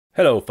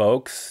Hello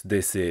folks,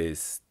 this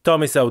is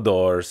Tommy's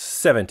Outdoors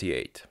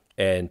 78,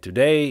 and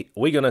today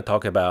we're gonna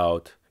talk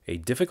about a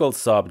difficult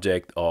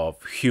subject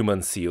of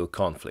human-seal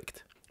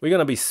conflict. We're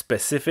gonna be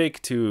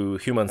specific to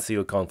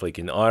human-seal conflict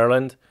in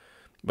Ireland,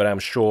 but I'm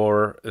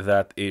sure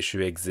that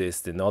issue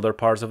exists in other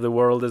parts of the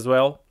world as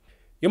well.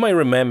 You might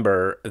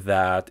remember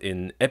that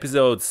in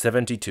episode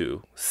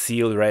 72,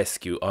 Seal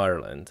Rescue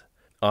Ireland,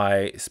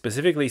 I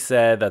specifically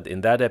said that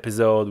in that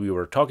episode we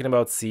were talking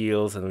about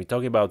seals and we're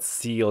talking about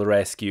seal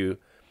rescue,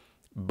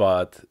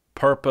 but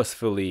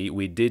purposefully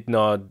we did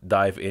not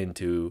dive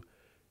into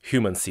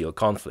human-seal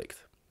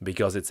conflict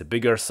because it's a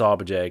bigger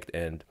subject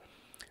and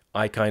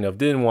I kind of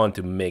didn't want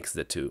to mix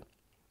the two.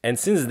 And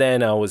since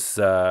then I was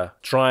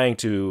trying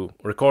to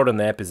record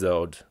an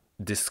episode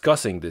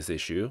discussing this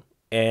issue,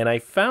 and I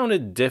found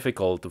it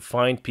difficult to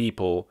find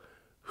people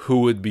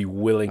who would be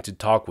willing to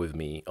talk with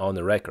me on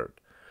the record,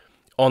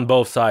 on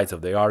both sides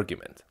of the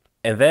argument.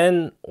 And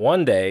then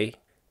one day,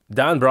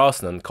 Dan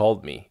Brosnan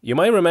called me. You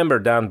might remember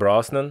Dan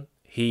Brosnan.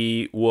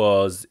 He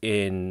was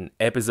in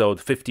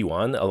episode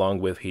 51 along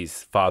with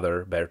his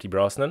father, Bertie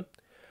Brosnan.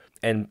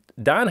 And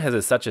Dan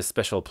has such a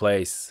special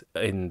place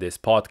in this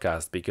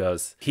podcast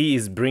because he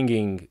is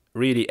bringing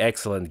really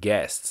excellent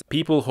guests,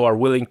 people who are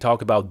willing to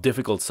talk about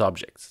difficult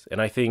subjects. And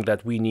I think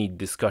that we need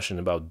discussion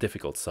about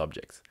difficult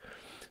subjects.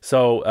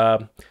 So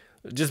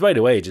just by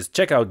the way, just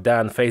check out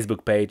Dan's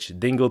Facebook page,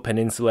 Dingle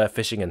Peninsula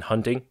Fishing and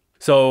Hunting.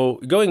 So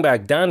going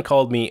back, Dan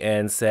called me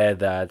and said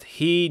that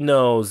he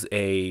knows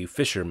a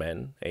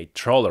fisherman, a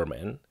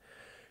trawlerman,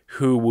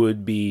 who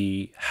would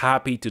be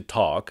happy to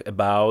talk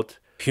about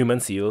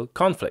human-seal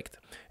conflict.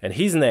 And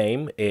his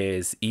name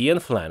is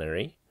Ian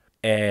Flannery.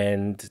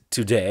 And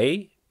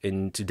today,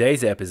 in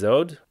today's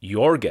episode,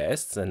 your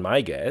guests and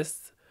my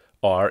guests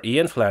are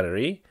Ian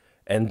Flannery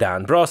and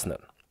Dan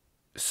Brosnan.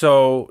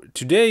 So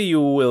today you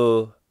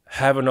will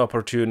have an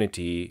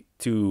opportunity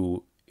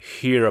to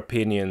hear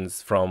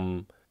opinions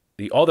from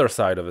the other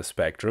side of the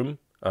spectrum.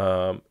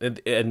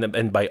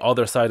 And by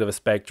other side of the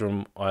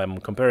spectrum, I'm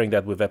comparing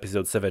that with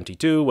episode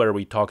 72, where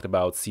we talked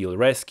about seal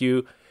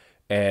rescue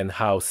and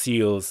how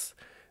seals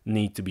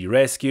need to be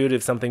rescued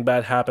if something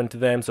bad happened to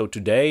them. So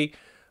today,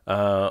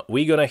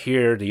 we're gonna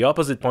hear the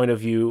opposite point of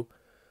view,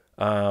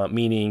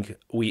 meaning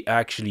we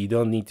actually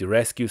don't need to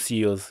rescue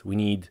seals, we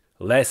need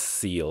less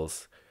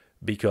seals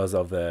because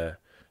of the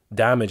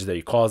damage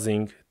they're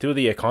causing to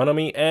the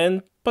economy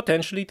and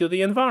potentially to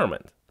the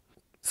environment.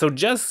 So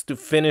just to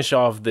finish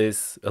off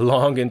this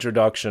long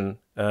introduction,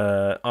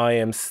 I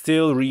am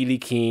still really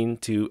keen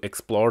to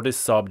explore this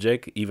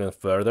subject even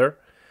further.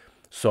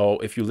 So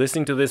if you're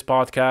listening to this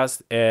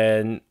podcast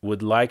and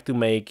would like to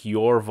make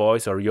your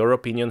voice or your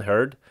opinion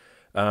heard,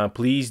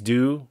 please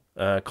do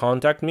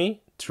contact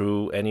me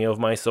through any of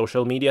my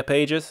social media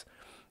pages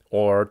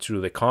or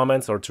through the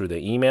comments or through the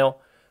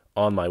email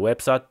on my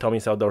website,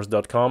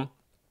 tommysoutdoors.com,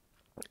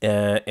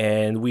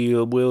 and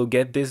we'll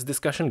get this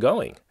discussion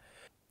going.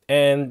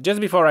 And just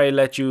before I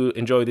let you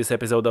enjoy this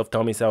episode of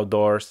Tommy's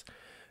Outdoors,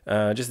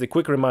 just a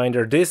quick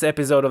reminder, this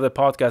episode of the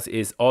podcast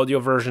is audio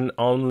version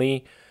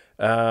only,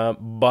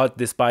 but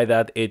despite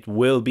that, it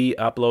will be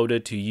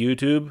uploaded to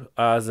YouTube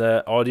as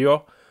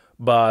audio.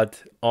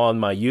 But on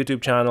my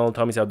YouTube channel,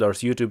 Tommy's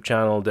Outdoors YouTube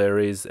channel, there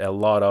is a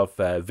lot of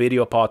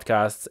video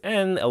podcasts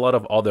and a lot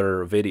of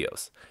other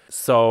videos.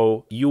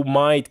 So you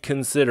might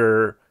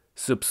consider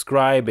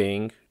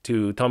subscribing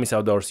to Tommy's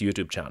Outdoors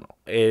YouTube channel.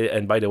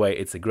 And by the way,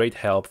 it's a great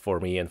help for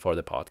me and for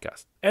the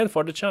podcast and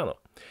for the channel.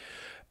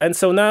 And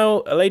so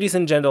now, ladies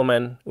and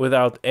gentlemen,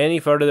 without any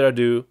further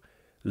ado,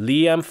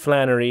 Liam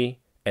Flannery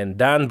and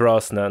Dan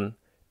Brosnan,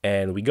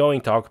 and we're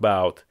going to talk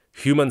about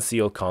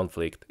human-seal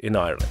conflict in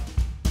Ireland.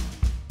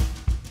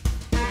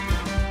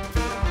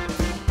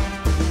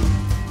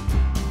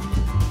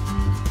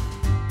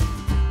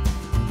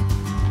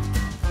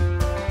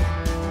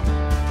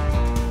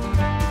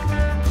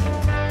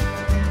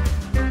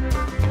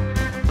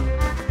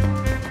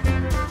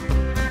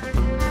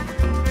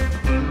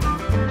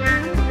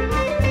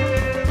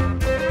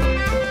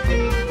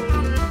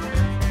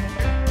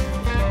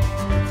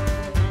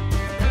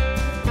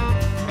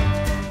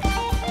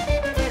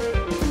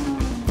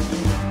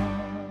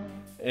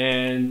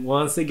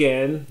 Once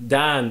again,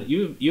 Dan,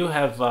 you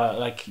have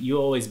you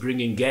always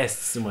bring in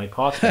guests to my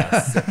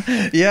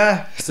podcast.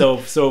 Yeah. So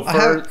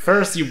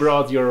first you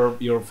brought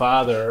your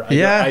father.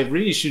 Yeah. I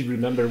really should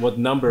remember what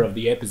number of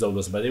the episode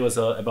was, but it was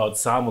about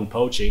salmon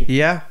poaching.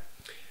 Yeah.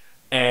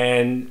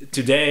 And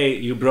today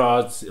you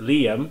brought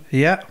Liam.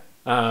 Yeah.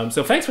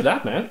 So thanks for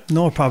that, man.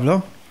 No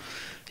problem.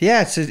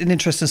 Yeah, it's an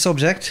interesting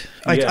subject.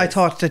 I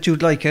thought that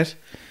you'd like it.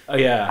 Oh,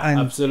 yeah,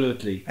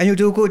 absolutely. And you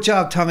do a good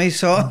job, Tommy,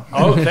 so...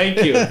 Oh,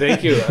 thank you.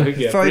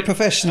 Very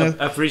professional.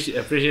 I appreciate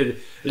it.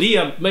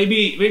 Liam,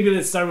 maybe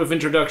let's start with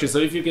introduction. So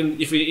if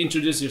you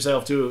introduce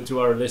yourself to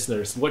our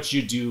listeners, what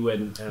you do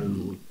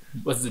and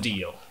what's the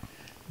deal?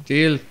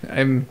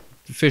 I'm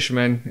the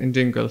fisherman in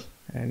Dingle,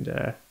 and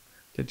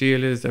the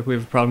deal is that we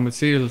have a problem with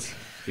seals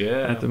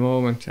at the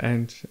moment,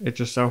 and it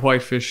just our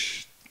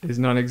whitefish is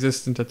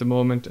non-existent at the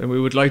moment, and we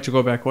would like to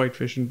go back white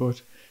fishing,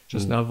 but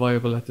just not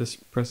viable at this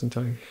present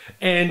time.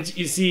 And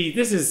you see,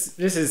 this is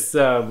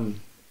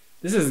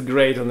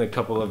great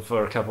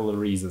for a couple of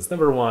reasons.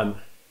 Number one,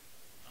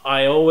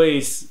 I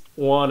always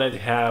wanted to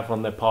have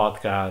on the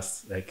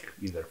podcast like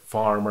either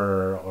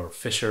farmer or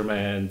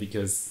fisherman,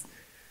 because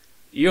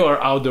you are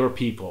outdoor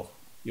people.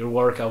 You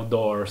work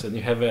outdoors and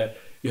you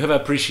have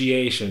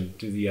appreciation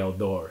to the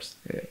outdoors.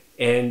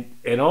 Yeah.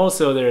 And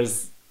also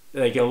there's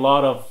like a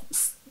lot of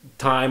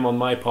time on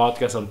my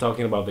podcast I'm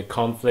talking about the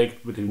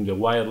conflict between the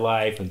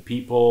wildlife and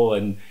people,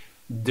 and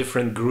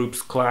different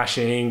groups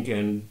clashing,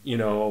 and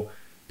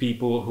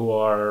people who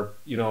are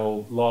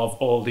love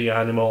all the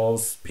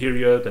animals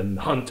period, and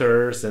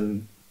hunters.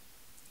 And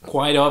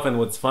quite often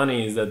what's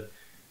funny is that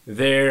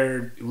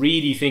they're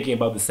really thinking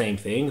about the same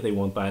thing. They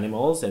want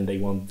animals and they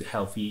want a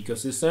healthy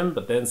ecosystem,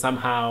 but then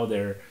somehow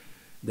they're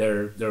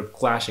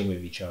clashing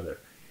with each other.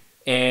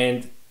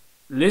 And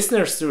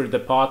listeners to the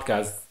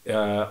podcast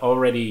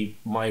already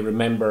might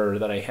remember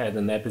that I had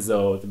an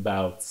episode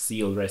about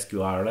Seal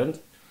Rescue Ireland.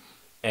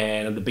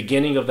 And at the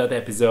beginning of that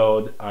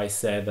episode, I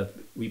said that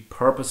we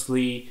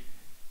purposely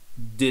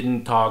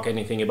didn't talk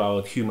anything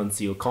about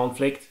human-seal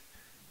conflict,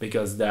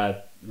 because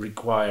that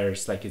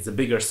requires, like, it's a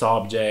bigger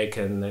subject,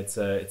 and it's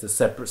a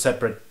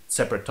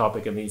separate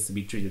topic and needs to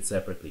be treated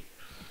separately.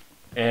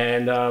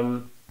 And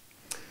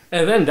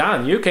then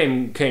Dan, you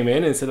came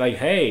in and said like,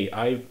 hey,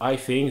 I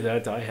think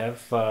that I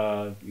have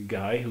a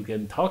guy who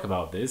can talk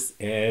about this,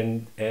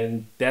 and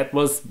that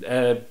was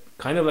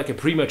kind of like a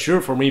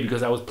premature for me,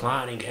 because I was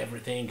planning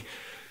everything,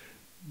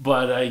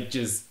 but I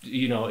just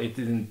it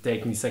didn't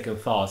take me second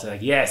thoughts.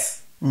 Like,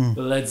 yes,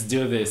 let's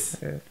do this.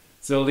 Yeah.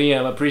 So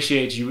Liam, I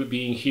appreciate you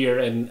being here,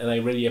 and I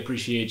really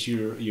appreciate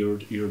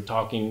your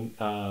talking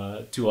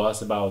to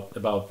us about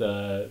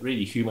the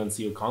really human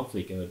seal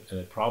conflict and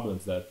the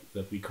problems that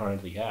we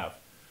currently have.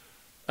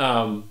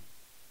 Can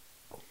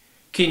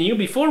you,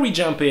 before we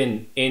jump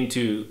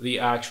into the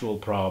actual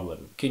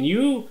problem, can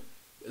you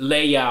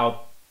lay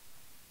out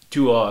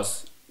to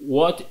us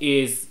what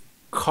is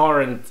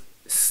current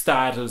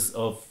status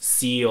of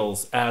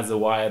seals as a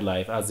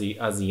wildlife, as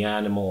the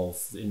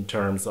animals, in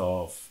terms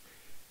of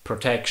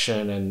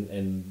protection,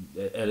 and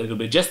a little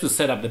bit just to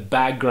set up the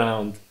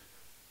background,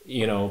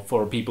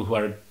 for people who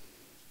are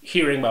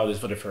hearing about this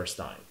for the first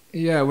time?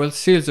 Yeah, well,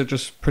 seals are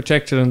just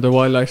protected under the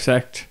Wildlife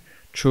Act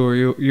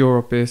through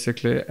Europe,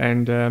 basically,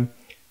 and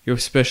you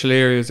have special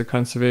areas of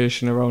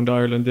conservation around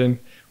Ireland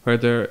where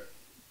they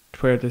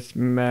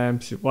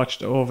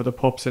watched over the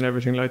pups and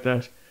everything like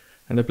that,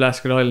 and the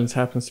Blasket Islands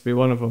happens to be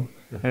one of them,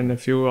 and a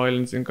few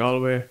islands in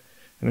Galway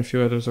and a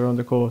few others around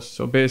the coast.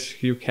 So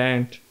basically you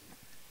can't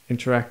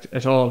interact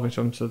at all with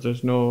them, so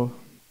there's no,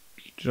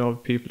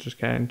 people just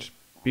can't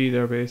be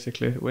there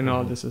basically when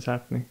all this is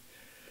happening.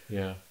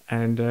 Yeah.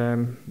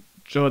 And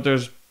so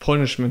there's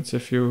punishments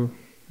if you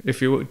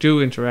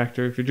do interact,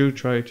 or if you do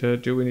try to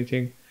do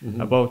anything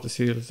about the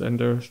seals, and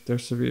they're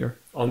severe.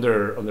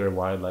 Under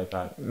Wildlife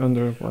Act.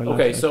 Under Wildlife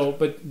Act. So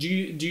but do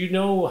you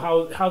know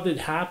how did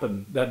it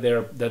happen that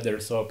they're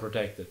so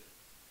protected?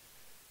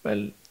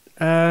 Well,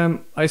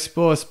 I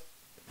suppose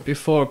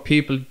before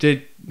people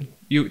they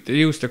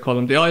used to call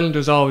them. The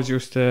islanders always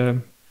used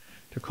to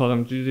call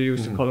them. They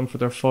used to call them for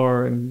their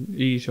fur and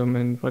eat them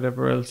and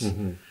whatever else.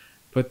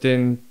 But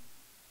then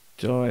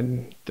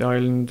the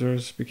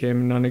islanders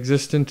became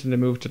non-existent and they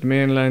moved to the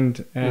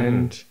mainland,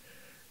 and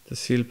the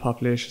seal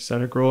population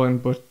started growing.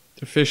 But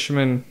the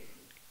fishermen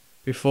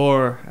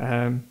before,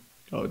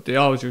 they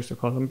always used to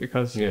call them,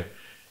 because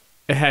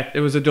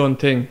it was a done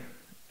thing.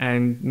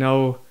 And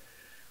now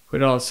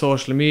with all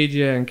social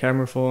media and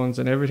camera phones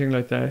and everything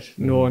like that,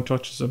 no one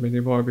touches them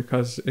anymore,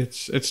 because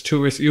it's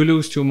too risky. You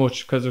lose too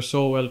much because they're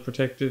so well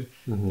protected.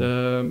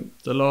 The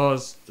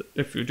laws,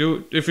 if you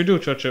do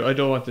touch it, I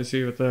don't want to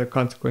see what the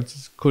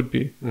consequences could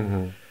be,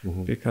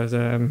 because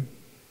I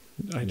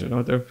don't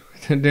know, they're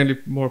nearly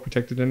more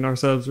protected than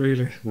ourselves,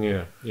 really.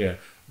 Yeah.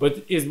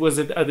 But was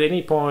it at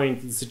any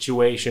point the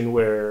situation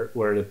where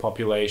the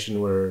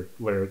population were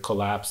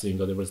collapsing,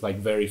 or there was like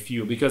very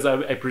few? Because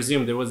I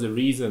presume there was a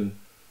reason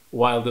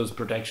while those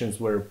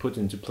protections were put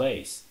into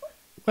place.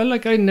 Well,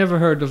 like, I never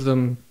heard of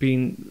them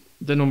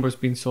the numbers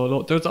being so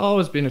low. There's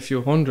always been a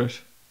few hundred,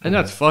 and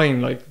that's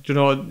fine. Like,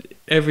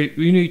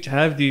 we need to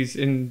have these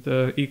in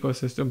the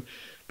ecosystem,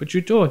 but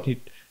you don't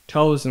need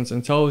thousands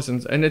and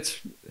thousands. And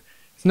it's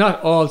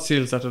not all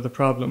seals that are the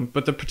problem,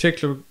 but the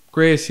particular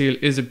grey seal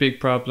is a big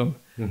problem.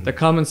 The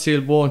common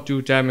seal won't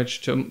do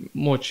damage to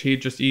much.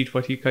 He'd just eat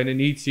what he kind of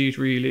needs to eat,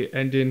 really,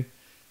 and then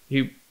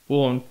he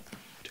won't.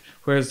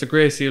 Whereas the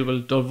grey seal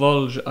will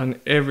divulge on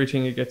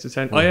everything he gets his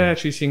hand. I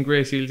actually seen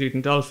grey seals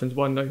eating dolphins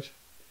one night.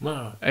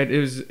 Wow! And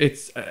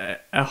it's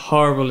a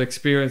horrible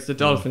experience. The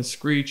dolphins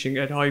screeching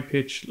at high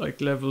pitch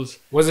levels.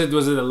 Was it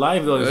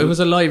alive though? It was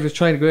alive. It was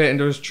trying to go out, and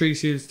there was 3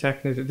 seals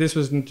attacking it. This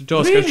was in the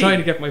dusk. Really? I was trying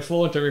to get my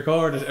phone to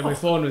record it, and my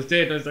phone was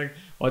dead. I was like,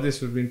 "Oh,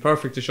 this would have been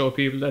perfect to show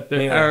people that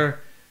there are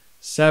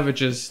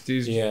savages."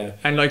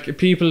 And like,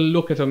 people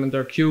look at them and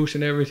they're cute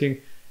and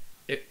everything.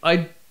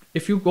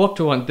 If you go up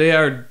to one, they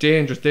are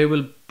dangerous. They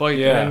will bite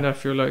the end. I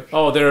feel like.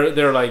 Oh,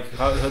 they're like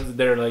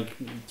they're like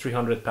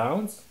 300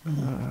 pounds.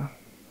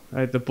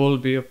 The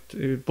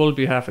bull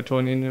be half a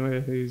ton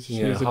anyway. He's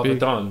half a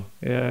ton.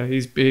 Yeah,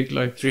 he's big,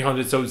 like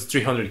 300. So it's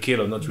 300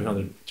 kilo, not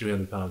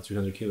 300 pounds,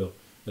 300 kilo.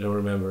 I don't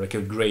remember. Like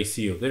a grey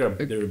seal. They're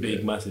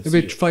big, massive.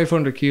 Maybe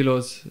 500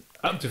 kilos.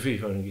 Up to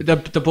 500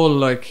 kilos. The bull,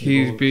 like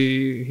he'd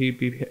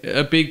be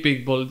a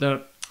big bull.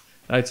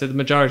 I'd say the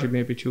majority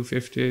maybe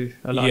 250.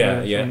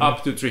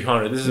 Up to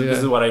 300. This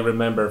is what I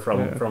remember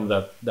from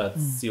that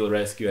seal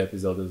rescue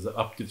episode. It was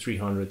up to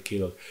 300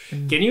 kilos.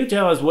 Can you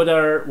tell us what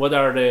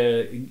are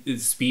the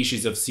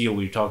species of seal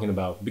we're talking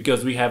about?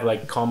 Because we have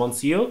like common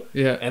seal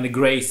and the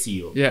grey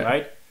seal,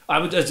 right?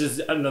 I'm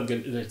not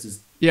gonna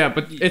just. Yeah,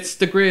 but it's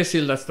the grey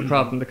seal that's the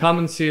problem. The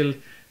common seal,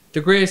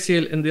 the grey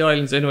seal in the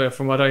islands anyway,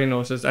 from what I know,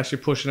 is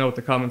actually pushing out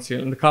the common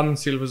seal, and the common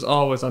seal was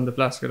always on the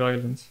Blasket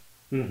Islands.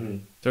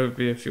 There would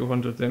be a few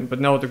hundred of them, but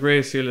now the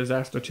grey seal is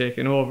after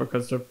taking over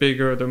because they're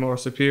bigger, they're more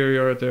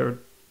superior, they're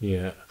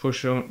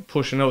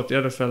pushing out the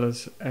other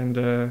fellas, and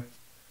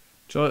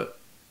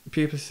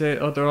people say,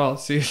 oh, they're all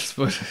seals,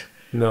 but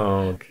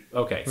no.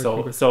 Okay,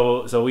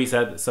 so we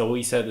set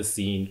the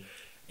scene,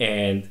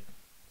 and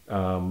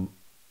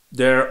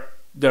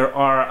there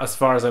are, as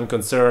far as I'm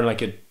concerned,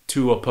 like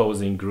two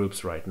opposing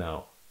groups right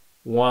now.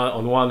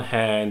 On one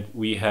hand,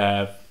 we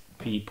have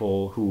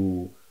people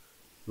who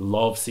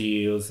love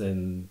seals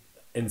and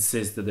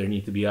insist that they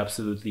need to be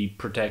absolutely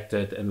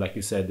protected, and like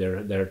you said,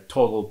 they're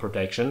total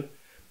protection.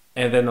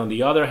 And then on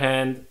the other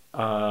hand,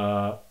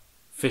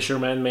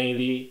 fishermen,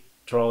 mainly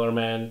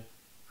trawlermen,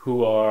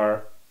 who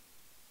are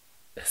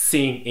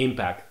seeing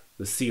impact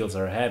the seals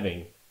are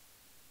having,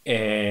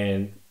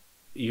 and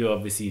you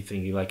obviously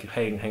thinking like,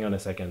 hey, hang on a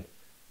second,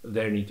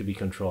 they need to be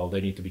controlled,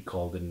 they need to be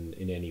called in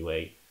any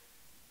way,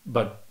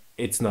 but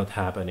it's not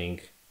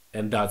happening,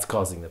 and that's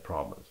causing the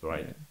problems,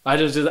 right? Yeah.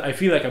 I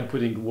feel like I'm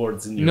putting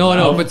words in your mouth.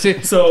 No, but see,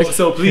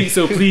 so please.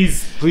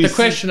 The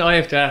question I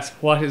have to ask: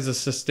 what is a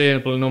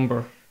sustainable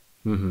number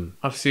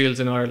of seals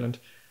in Ireland?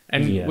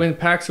 And when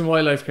Parks and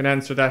Wildlife can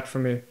answer that for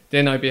me,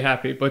 then I'd be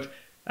happy. But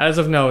as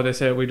of now, they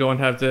say we don't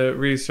have the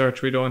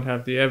research, we don't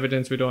have the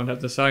evidence, we don't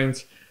have the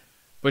science.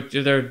 But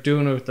they're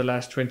doing it the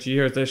last 20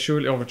 years. They're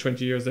surely over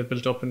 20 years they've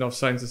built up enough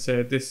science to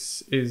say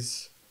this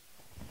is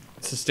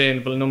a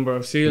sustainable number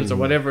of seals or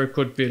whatever it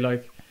could be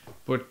like.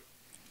 But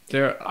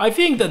I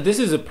think that this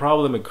is a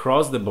problem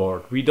across the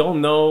board. We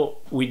don't know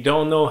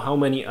how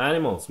many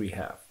animals we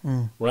have,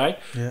 right?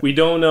 Yeah. We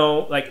don't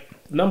know, like,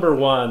 number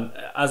one,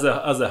 as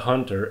a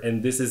hunter,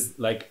 and this is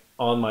like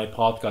on my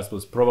podcast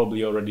was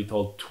probably already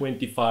told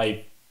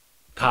 25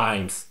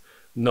 times.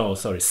 No,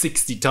 sorry,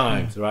 60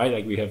 times, right?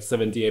 Like we have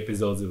 70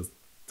 episodes.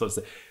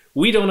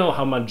 We don't know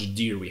how much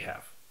deer we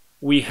have.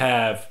 We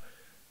have,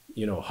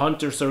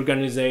 hunters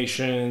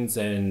organizations,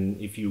 and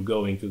if you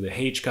go into the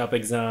HCAP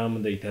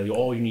exam, they tell you,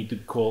 oh, you need to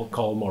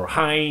call more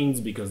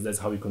hinds because that's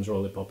how you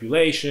control the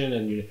population.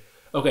 And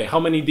okay, how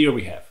many deer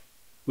we have?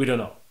 We don't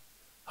know.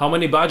 How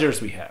many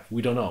badgers we have?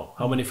 We don't know.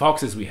 How many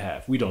foxes we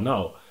have? We don't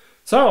know.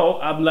 So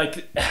I'm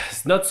like,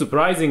 it's not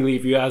surprisingly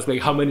if you ask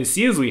like how many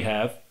seals we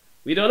have,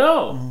 we don't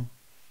know,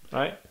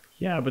 right?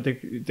 Yeah, but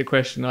the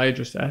question I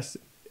just asked,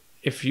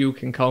 if you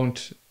can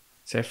count,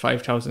 say,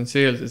 5,000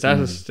 seals, is that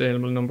a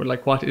sustainable number?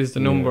 Like, what is the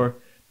number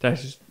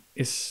that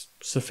is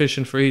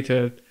sufficient for you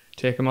to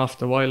take them off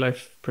the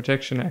Wildlife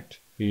Protection Act?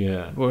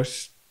 Yeah.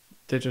 But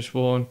they just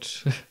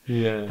won't.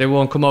 Yeah. They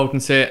won't come out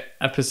and say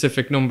a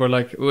specific number.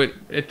 Like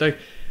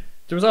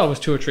there was always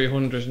 200 or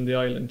 300 in the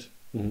island.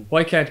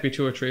 Why can't it be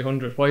 200 or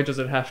 300? Why does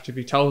it have to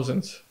be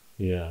thousands?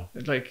 Yeah.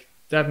 Like,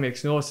 that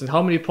makes no sense.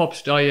 How many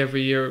pups die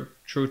every year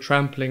through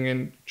trampling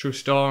and through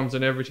storms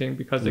and everything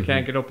because they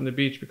can't get up on the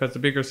beach because the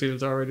bigger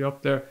seals are already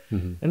up there?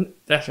 And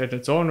that in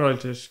its own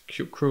right is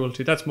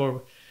cruelty. That's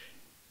more,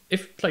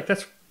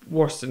 that's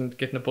worse than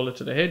getting a bullet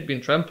to the head,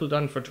 being trampled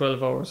on for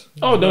 12 hours.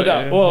 Oh, no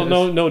doubt. Well,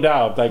 no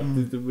doubt. Like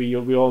we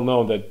all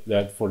know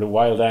that for the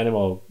wild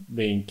animal,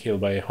 being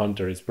killed by a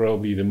hunter is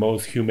probably the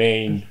most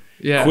humane,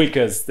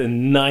 quickest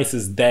and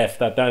nicest death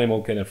that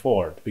animal can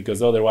afford,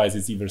 because otherwise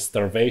it's either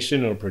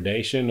starvation or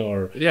predation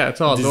or it's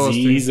all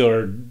disease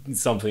or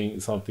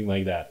something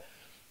like that.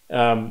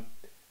 And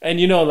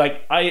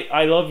like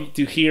I love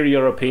to hear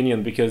your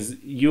opinion, because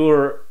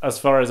you're, as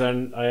far as I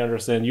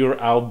understand,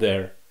 you're out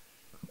there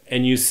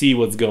and you see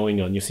what's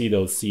going on. You see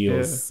those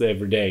seals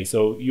every day.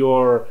 So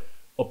your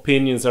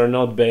opinions are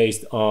not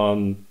based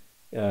on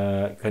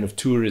kind of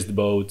tourist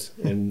boat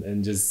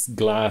and just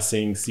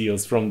glassing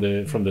seals from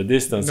the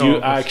distance. No,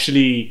 you're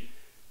actually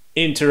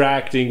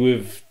interacting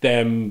with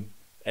them,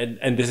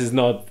 and this is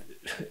not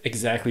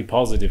exactly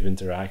positive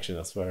interaction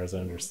as far as I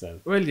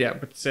understand. Well, yeah,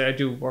 but say I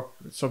do work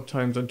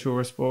sometimes on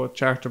tourist boats,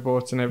 charter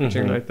boats and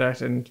everything like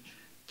that, and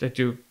they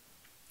do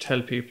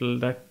tell people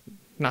that,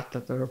 not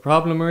that they're a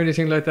problem or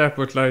anything like that,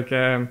 but like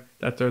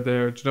that they're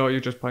there, you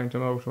just point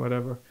them out or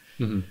whatever.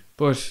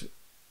 But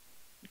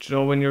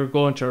when you're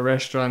going to a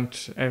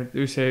restaurant and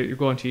you say you're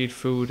going to eat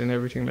food and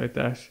everything like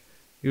that,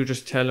 you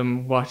just tell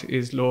them what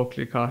is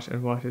locally caught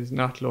and what is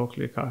not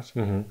locally caught,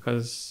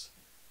 because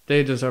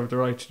they deserve the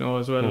right to know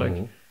as well.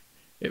 Like,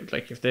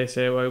 like if they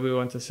say, well, we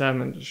want a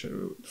salmon,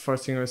 the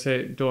first thing I would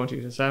say, don't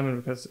eat a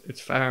salmon because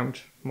it's farmed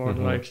more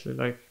than likely,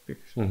 like,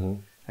 because,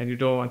 and you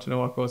don't want to know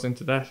what goes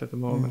into that at the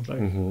moment,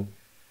 like,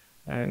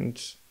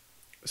 and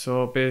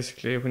so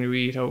basically when you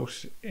eat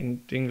out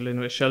in England,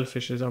 with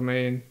shellfish is our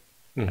main,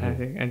 I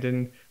think, and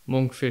then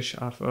monkfish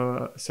off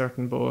a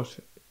certain boat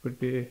would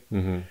be,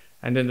 and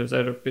then there's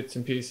other bits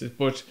and pieces,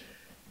 but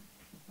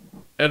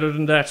other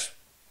than that,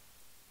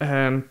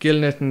 gill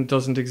netting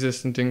doesn't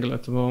exist in Dingle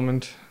at the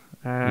moment.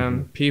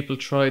 People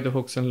try the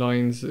hooks and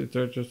lines.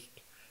 They're just,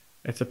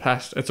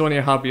 it's only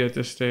a hobby at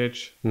this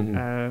stage.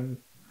 What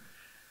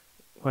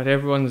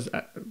everyone's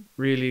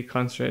really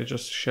concentrated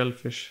just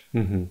shellfish.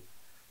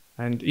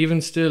 And even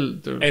still,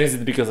 and is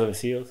it because of the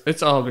seals?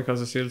 It's all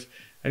because of seals.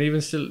 And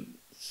even still,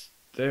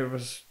 there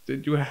was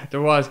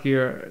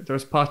gear. There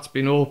was pots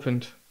being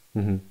opened,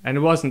 and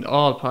it wasn't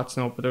all pots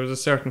now, but there was a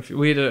certain.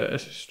 We had a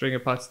string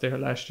of pots there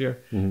last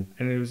year, and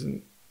it was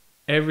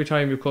every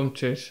time you come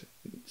to it,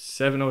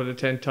 7 out of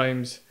 10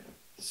 times,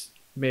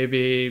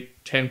 maybe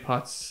 10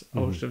 pots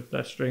out of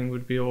that string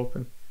would be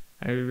open,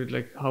 and we would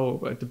like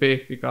how the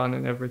bait be gone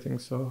and everything.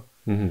 So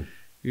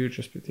you'd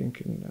just be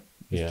thinking that.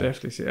 It's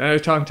definitely. I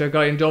was talking to a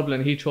guy in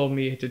Dublin. He told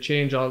me to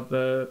change all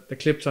the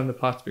clips on the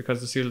pots because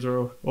the seals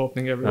were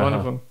opening every one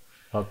of them.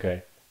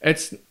 Okay.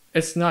 It's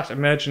not,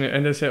 imagine it.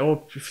 And they say,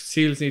 oh,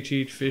 seals need to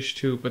eat fish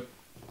too, but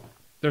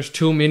there's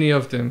too many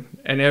of them,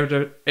 and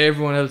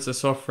everyone else is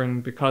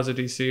suffering because of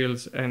these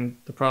seals and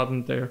the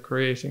problem they're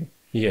creating.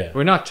 Yeah.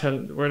 We're not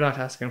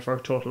asking for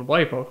a total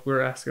wipeout.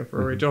 We're asking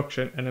for a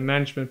reduction and a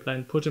management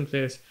plan put in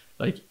place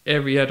like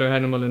every other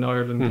animal in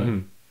Ireland.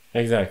 Like,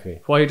 exactly.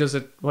 Why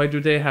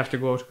do they have to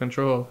go out of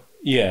control?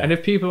 Yeah. And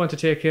if people want to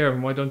take care of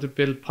them, why don't they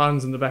build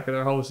ponds in the back of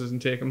their houses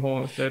and take them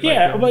home instead?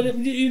 Yeah, but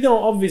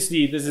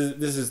obviously this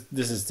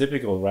is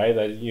typical, right?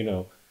 That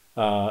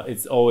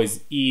it's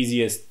always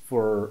easiest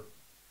for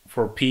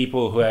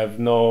people who have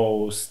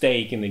no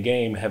stake in the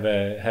game have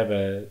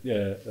a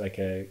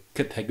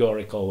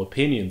categorical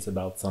opinions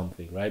about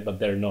something, right? But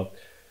they're not.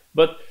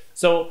 But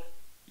so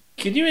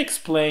could you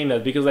explain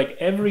that? Because like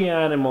every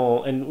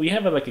animal, and we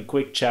have a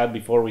quick chat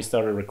before we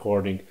started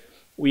recording.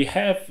 We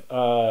have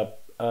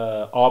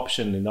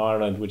option in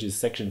Ireland, which is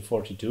Section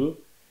 42,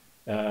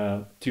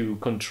 to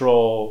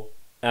control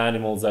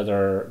animals that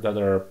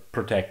are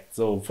protected.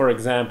 So, for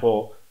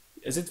example,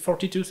 is it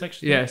 42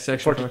 section? Yeah,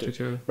 Section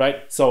 42.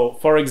 Right. So,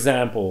 for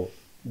example,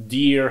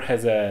 deer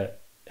has a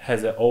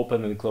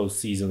open and closed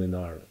season in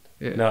Ireland.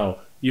 Yeah. Now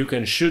you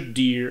can shoot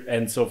deer,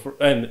 and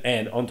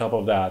and on top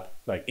of that,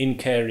 like in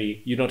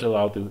Kerry, you're not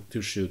allowed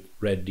to shoot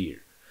red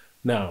deer.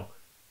 Now,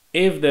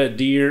 if the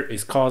deer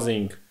is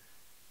causing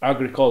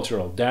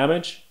agricultural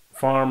damage,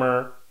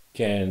 farmer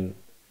can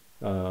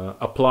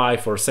apply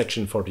for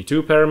Section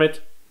 42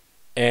 permit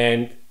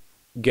and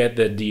get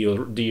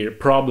the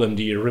problem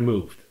deer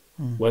removed.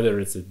 Whether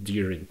it's a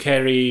deer in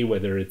Kerry,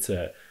 whether it's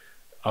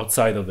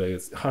outside of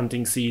the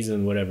hunting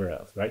season, whatever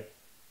else, right?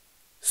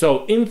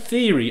 So in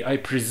theory, I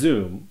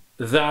presume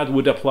that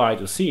would apply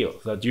to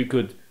seals, that you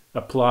could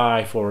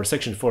apply for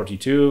Section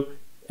 42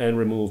 and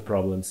remove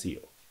problem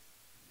seal.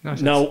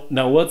 No,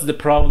 now what's the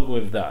problem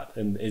with that?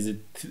 And is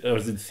it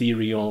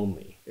theory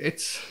only? Can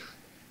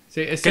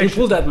you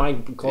pull that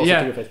mic closer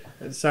to your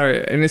face?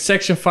 Sorry, in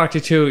Section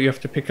 42, you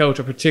have to pick out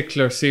a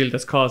particular seal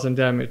that's causing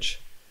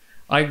damage.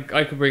 I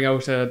could bring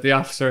out the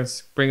officer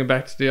and bring him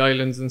back to the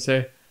islands and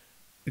say,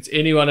 it's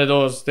any one of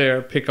those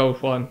there, pick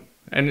out one.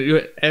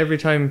 And every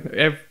time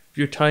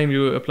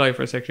you apply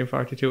for Section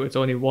 42, it's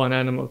only one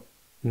animal.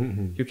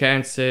 You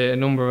can't say a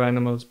number of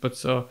animals, but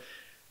so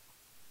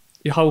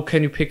how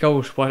can you pick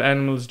out what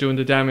animal's doing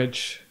the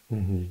damage?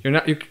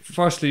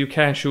 Firstly, you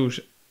can't shoot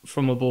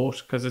from a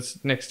boat because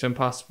it's next to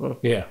impossible.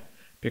 Yeah.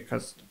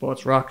 Because the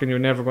boat's rocking, you're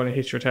never going to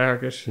hit your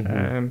target.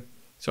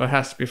 So it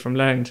has to be from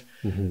land.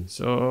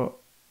 So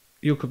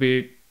you could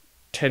be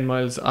 10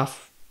 miles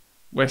off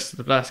west of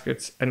the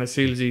Blaskets and a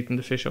seal's eating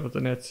the fish out of the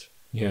nets.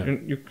 Yeah.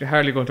 You're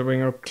hardly going to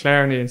bring up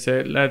Clarny and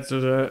say, lads,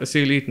 there's a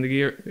seal eating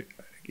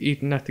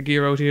at the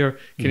gear out here.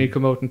 Can you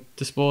come out and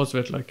dispose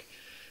of it? Like,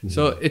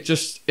 so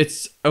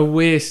it's a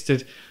waste.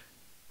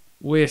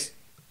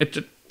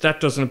 That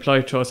doesn't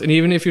apply to us. And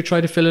even if you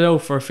try to fill it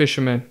out for a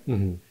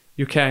fisherman,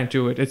 you can't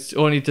do it. It's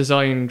only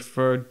designed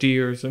for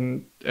deers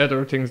and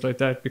other things like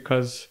that,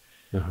 because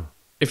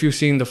if you've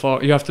seen the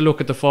form, you have to look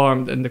at the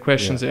form and the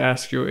questions they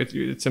ask you.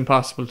 It's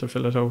impossible to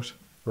fill it out.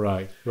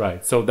 Right.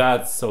 So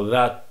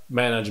that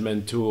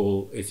management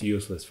tool is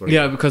useless for you.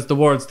 Yeah, because the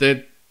words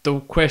they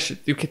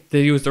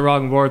use the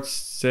wrong words.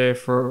 Say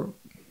for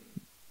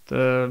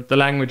the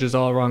language is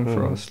all wrong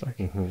for us. Like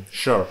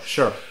Sure.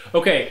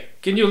 Okay,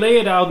 can you lay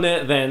it out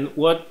then?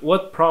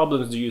 What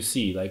problems do you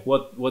see? Like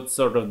what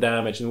sort of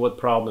damage and what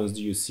problems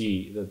do you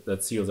see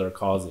that seals are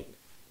causing?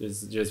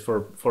 It's just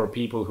for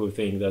people who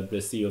think that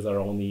the seals are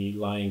only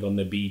lying on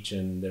the beach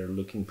and they're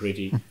looking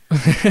pretty.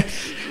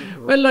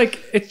 Well, like,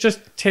 it's just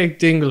take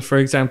Dingle, for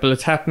example.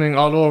 It's happening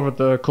all over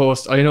the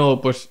coast, I know,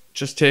 but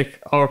just take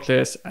our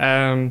place.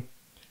 No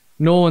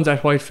one's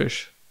at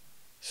Whitefish.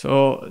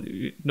 So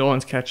no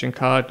one's catching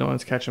cod, no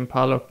one's catching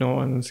pollock, no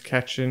one's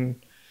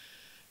catching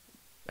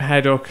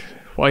haddock,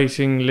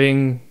 whiting,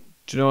 ling.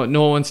 You know,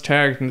 no one's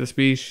targeting the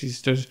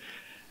species.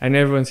 And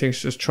everyone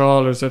thinks there's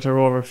trawlers that are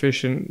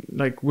overfishing.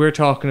 Like, we're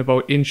talking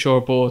about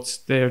inshore boats.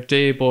 They're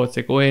day boats.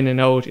 They go in and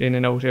out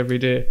every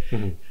day.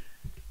 Mm-hmm.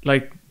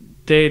 Like,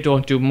 they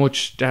don't do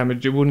much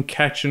damage. They wouldn't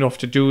catch enough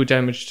to do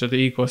damage to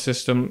the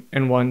ecosystem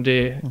in one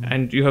day. Mm-hmm.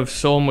 And you have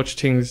so much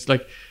things.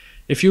 Like,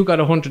 if you got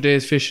 100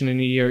 days fishing in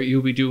a year,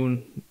 you'll be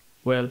doing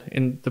well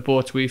in the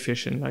boats we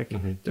fish in. Like,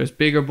 there's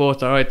bigger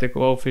boats, all right, they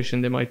go out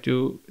fishing. They might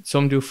do,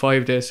 some do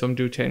 5 days, some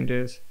do 10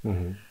 days.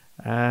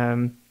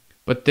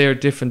 But they're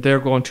different. They're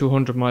going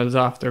 200 miles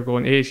off. They're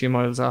going 80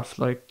 miles off.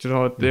 Like, you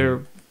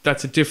know,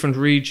 that's a different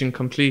region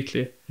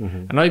completely.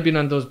 And I've been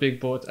on those big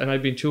boats, and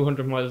I've been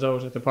 200 miles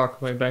out at the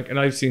Porcupine Bank, and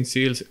I've seen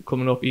seals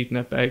coming up eating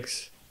at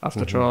bags off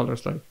the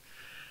trawlers. Like,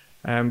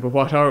 but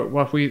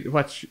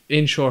what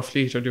inshore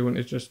fleet are doing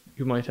is just,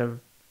 you might have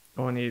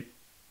only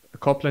a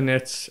couple of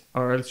nets,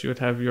 or else you would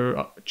have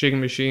your jigging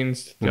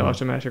machines, the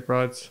automatic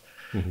rods,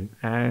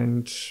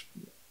 and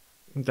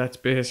that's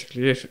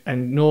basically it.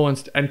 And no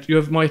one's, and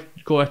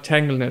might go at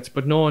tangle nets,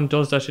 but no one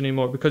does that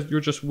anymore, because you're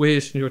just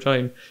wasting your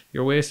time.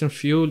 You're wasting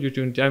fuel. You're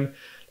doing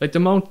like the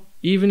amount.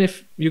 Even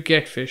if you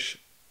get fish,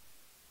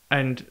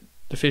 and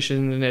the fish is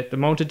in the net, the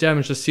amount of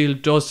damage the seal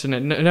does to the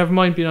net. Never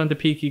mind being on the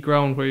peaky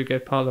ground where you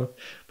get pollock,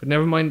 but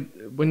never mind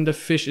when the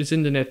fish is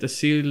in the net. The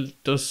seal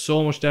does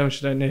so much damage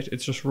to that net.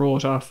 It's just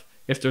wrote off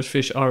if there's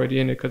fish already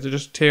in it, because they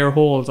just tear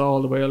holes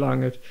all the way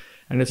along it,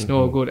 and it's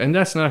no good. And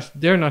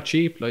they're not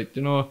cheap, like,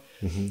 you know.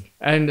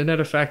 And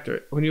another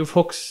factor, when you have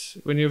hooks,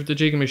 when you have the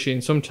jigging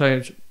machine,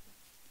 sometimes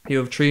you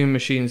have trimming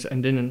machines,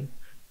 and then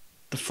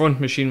the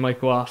front machine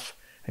might go off,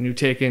 and you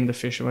take in the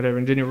fish or whatever,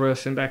 and then you're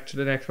racing back to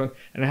the next one.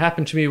 And it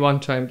happened to me one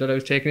time that I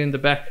was taking in the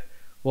back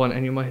one,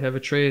 and you might have a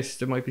trace.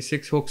 There might be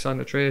 6 hooks on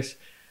the trace,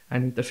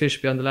 and the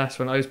fish be on the last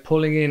one. I was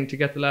pulling in to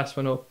get the last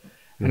one up,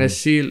 and a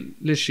seal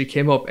literally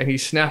came up, and he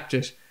snapped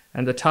it,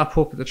 and the top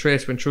hook of the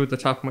trace went through the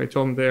top of my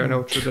thumb there and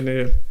out through the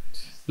nail.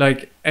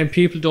 Like, and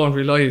people don't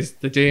realize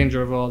the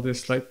danger of all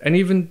this. Like, and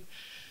even,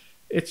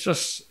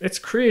 it's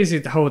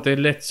crazy how they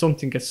let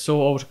something get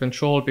so out of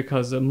control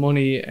because of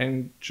money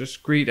and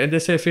just greed. And they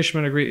say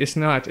fishermen are greedy. It's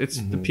not. It's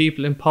the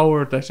people in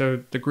power that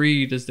are, the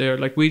greed is there.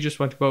 Like, we just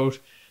want to go out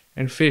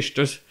and fish.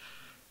 There's,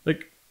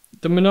 like,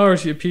 the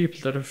minority of people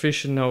that are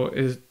fishing now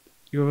is,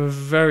 you have a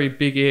very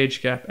big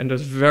age gap, and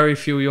there's very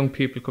few young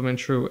people coming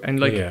through. And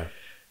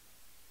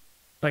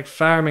like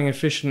farming and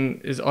fishing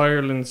is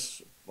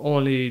Ireland's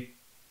only,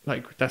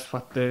 like, that's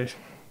what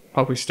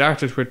we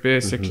started with,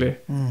 basically.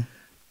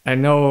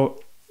 And now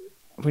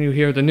when you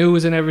hear the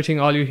news and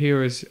everything, all you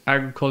hear is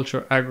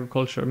agriculture,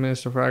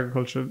 Minister for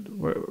Agriculture.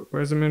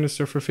 Where's the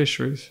Minister for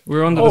Fisheries?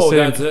 We're under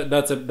the same.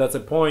 That's a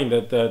point,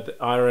 that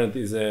Ireland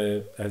is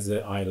as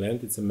an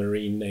island, it's a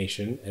marine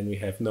nation, and we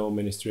have no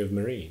Ministry of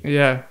Marine.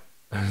 Yeah.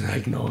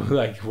 Like, no,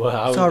 like,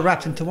 wow. It's all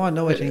wrapped into one,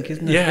 I think,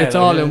 isn't it? Yeah, it's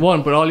all in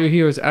one, but all you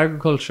hear is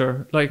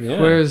agriculture. Like,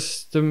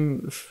 where's the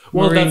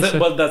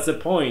that's the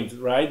point,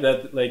 right?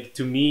 That, like,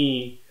 to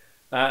me,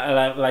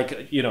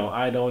 like, you know,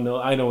 I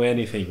know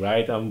anything,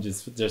 right? I'm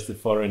just a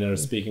foreigner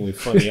speaking with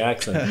funny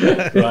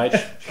accent, right?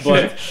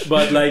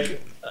 But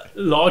like,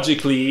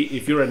 logically,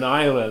 if you're an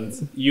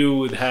island, you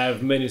would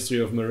have Ministry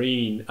of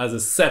Marine as a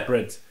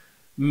separate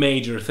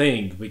major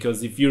thing,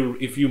 because if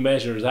you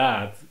measure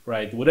that,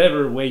 right,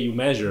 whatever way you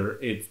measure,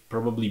 it's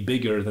probably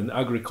bigger than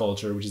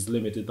agriculture, which is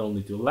limited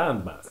only to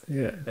landmass.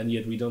 And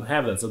yet we don't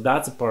have that. So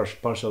that's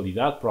partially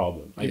that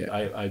problem,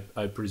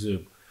 I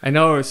presume. And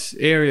our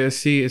area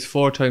C is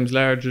 4 times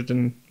larger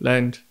than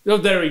land. Oh,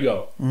 there we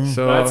go.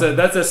 So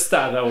that's a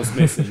stat I was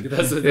missing.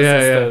 That's a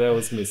stat I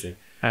was missing.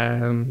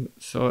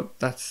 So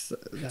that's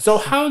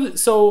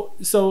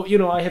so you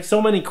know, I have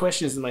so many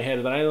questions in my head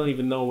that I don't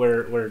even know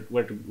where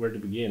to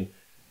begin.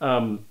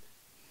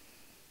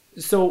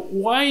 So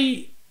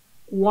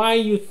why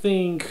you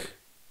think?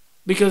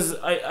 Because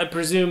I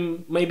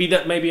presume maybe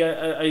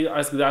I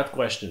ask that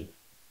question.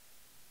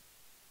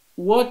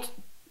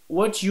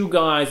 What you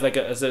guys, like,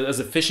 as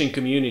a fishing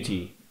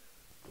community,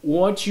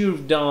 what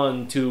you've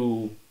done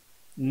to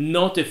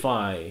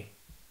notify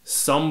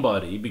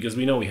somebody, because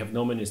we know we have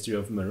no Ministry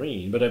of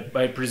Marine, but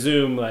I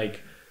presume,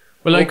 like,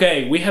 well, like,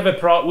 okay, we have a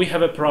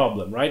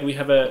problem, right? We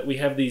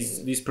have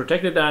these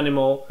protected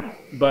animal,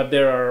 but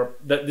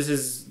this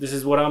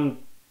is what I'm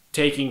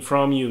taking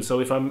from you.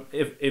 So if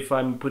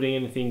I'm putting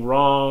anything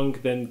wrong,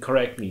 then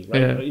correct me,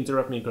 right?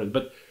 Interrupt me, correct.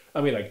 But I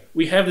mean, like,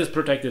 we have this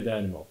protected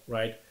animal,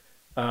 right?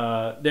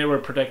 They were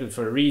protected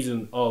for a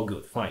reason. All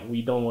good, fine.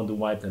 We don't want to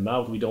wipe them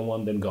out. We don't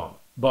want them gone.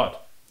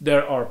 But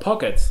there are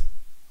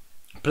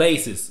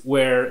places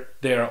where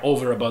they are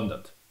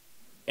overabundant,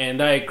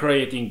 and they are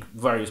creating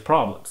various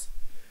problems.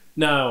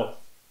 Now,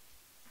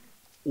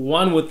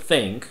 one would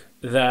think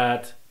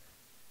that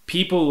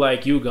people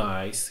like you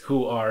guys,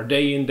 who are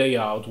day in, day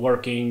out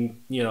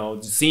working, you know,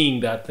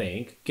 seeing that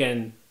thing,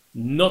 can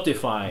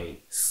notify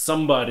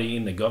somebody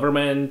in the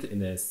government, in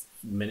the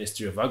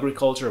Ministry of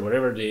Agriculture,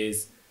 whatever it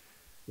is,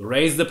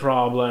 raise the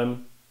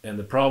problem, and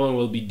the problem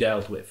will be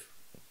dealt with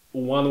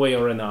one way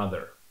or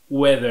another,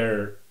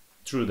 whether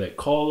through the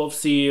call of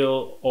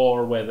seal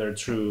or whether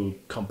through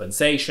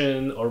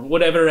compensation or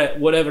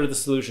whatever the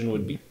solution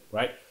would be,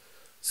 right?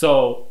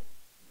 So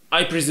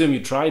I presume you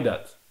tried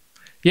that.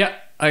 Yeah,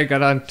 I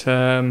got on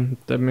to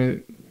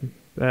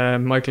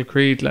Michael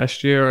Creed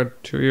last year or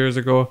 2 years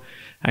ago,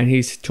 and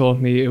he's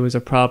told me it was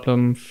a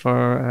problem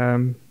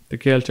for the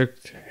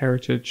Celtic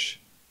heritage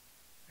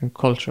and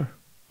culture,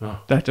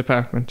 that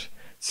department.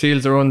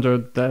 Seals are under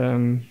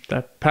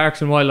that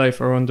Parks and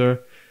Wildlife are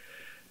under.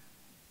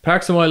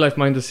 Parks and Wildlife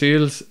mind the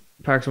seals.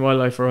 Parks and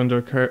Wildlife are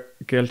under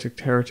Celtic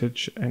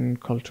heritage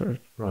and culture.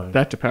 Right.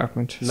 That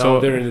department. No, So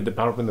they're in the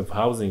Department of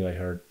Housing, I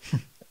heard.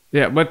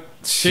 yeah, but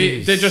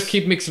they just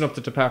keep mixing up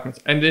the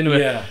departments. And anyway,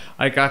 Yeah.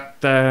 I got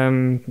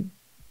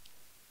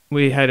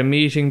we had a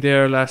meeting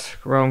there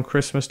around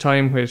Christmas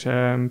time with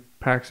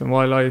Parks and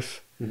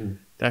Wildlife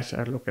that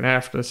are looking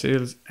after the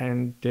seals,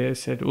 and they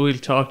said, we'll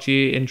talk to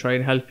you and try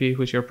and help you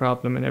with your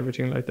problem and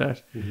everything like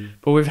that.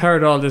 But we've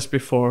heard all this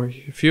before.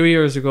 A few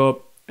years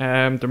ago,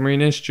 the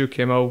Marine Institute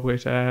came out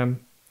with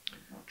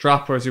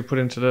droppers you put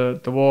into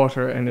the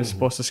water, and it's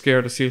supposed to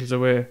scare the seals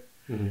away.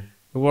 It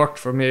worked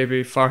for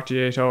maybe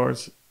 48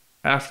 hours.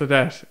 After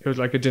that, it was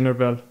like a dinner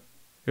bell.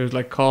 It was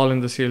like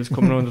calling the seals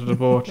coming under the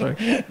boat, like.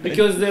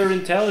 Because they're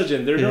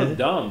intelligent, they're not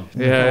dumb.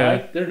 Yeah.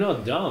 Right? They're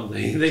not dumb.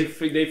 They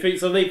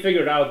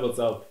figured out what's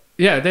up.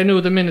 Yeah, they knew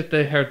the minute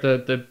they heard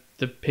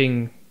the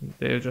ping,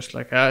 they were just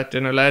like,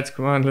 dinner lads,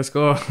 come on, let's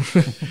go.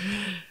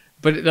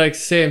 But like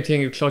same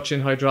thing, you clutch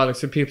in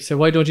hydraulics, and people say,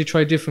 why don't you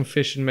try different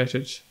fishing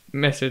methods?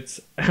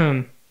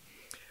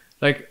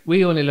 Like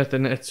we only let the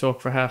net soak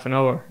for half an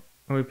hour,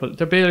 and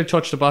they barely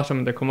touch the bottom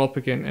and they come up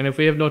again. And if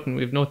we have nothing,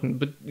 we have nothing.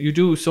 But you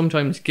do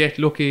sometimes get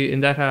lucky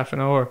in that half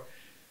an hour,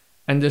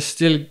 and they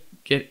still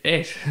get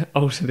it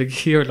out of the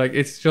gear. Like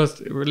it's just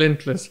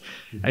relentless.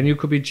 And you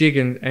could be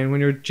jigging, and when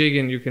you're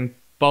jigging, you can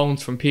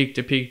bounce from peak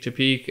to peak to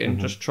peak and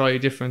just try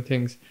different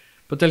things.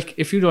 But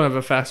if you don't have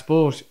a fast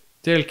boat,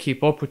 they'll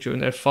keep up with you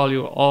and they'll follow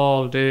you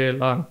all day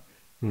long,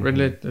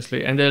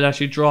 relentlessly, and they'll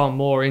actually draw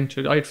more into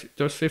it.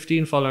 There was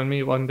 15 following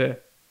me one day.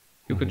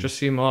 You could just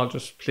see them all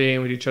just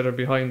playing with each other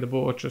behind the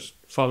boat, just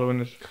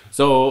following it.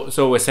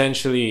 So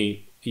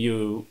essentially,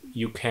 you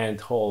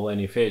can't haul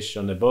any fish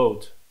on the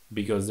boat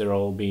because they're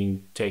all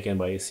being taken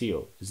by a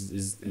seal.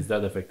 Is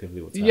that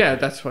effectively what's happening? Yeah,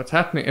 that's what's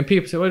happening. And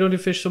people say, why don't you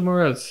fish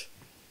somewhere else?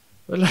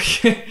 Well, like,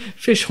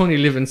 fish only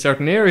live in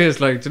certain areas,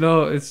 like, you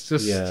know, it's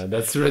just... Yeah,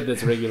 that's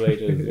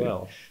regulated as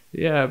well.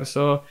 Yeah,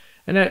 so,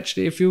 and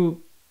actually,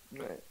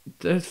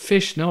 the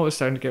fish now is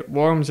starting to get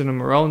worms in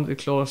them around the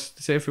close.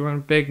 Say if you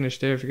run Begnish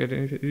there, if you get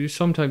anything,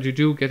 sometimes you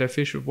do get a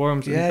fish with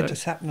worms in it. Yeah,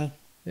 just happening.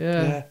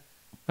 Yeah.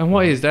 And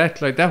why is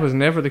that? Like, that was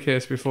never the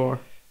case before.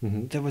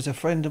 There was a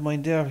friend of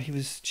mine there, he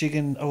was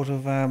jigging out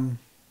of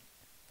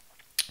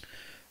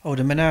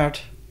Menard.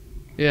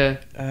 Yeah.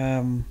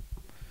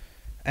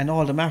 And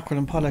all the mackerel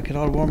and pollock had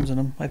all worms in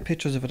them. I have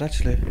pictures of it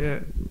actually. Yeah.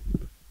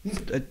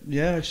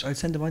 I'll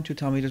send them on to you,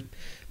 Tommy. There's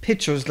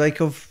pictures like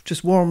of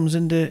just worms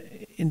in the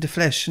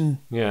flesh, and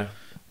yeah.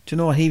 Do you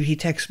know, he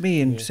texted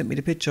me and sent me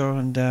the picture,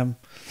 and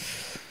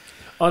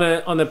on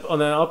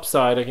an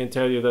upside, I can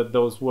tell you that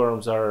those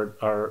worms are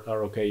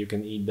okay. You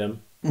can eat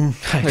them.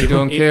 I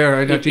don't care.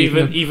 I don't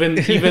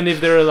even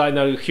if they're alive.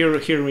 Now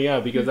hear me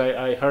out, because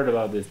I heard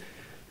about this.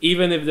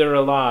 Even if they're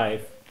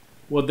alive,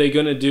 what they're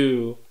gonna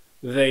do?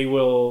 They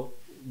will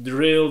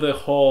drill the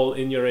hole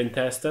in your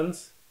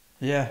intestines.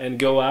 Yeah. And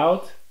go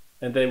out,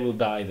 and they will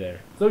die there.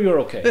 So you're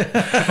okay.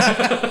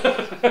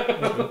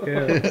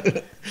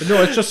 But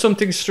no, it's just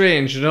something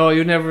strange, you know.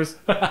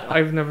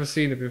 I've never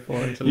seen it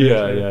before.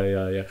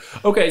 Yeah.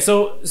 Okay,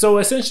 so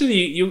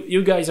essentially,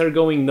 you guys are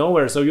going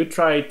nowhere. So you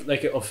tried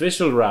like an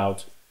official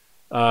route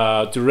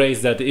to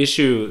raise that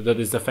issue that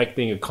is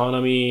affecting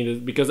economy,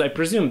 because I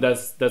presume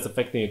that's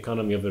affecting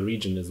economy of the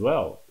region as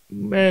well.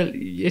 Well,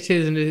 it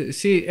is, and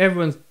see,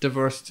 everyone's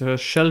diverse to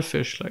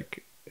shellfish,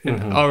 like in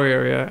our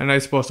area, and I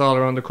suppose all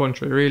around the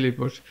country, really.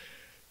 But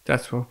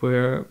that's what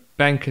we're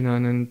banking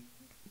on, and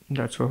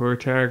that's what we're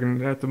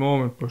targeting at the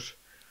moment. But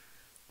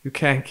you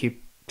can't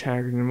keep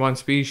targeting one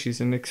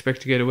species and expect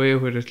to get away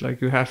with it.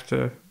 Like, you have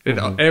to.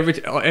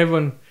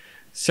 Everyone,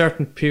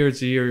 certain periods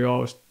of the year, you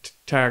always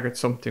target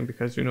something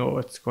because you know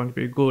it's going to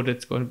be good.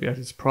 It's going to be at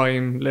its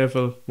prime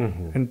level,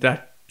 and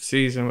that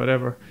season,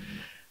 whatever.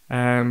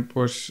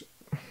 But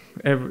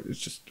it's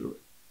just,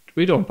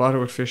 we don't bother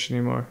with fish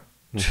anymore.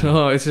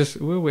 No, it's just,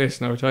 we're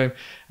wasting our time.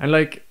 And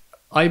like,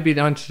 I've been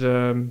onto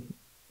the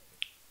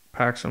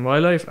Parks and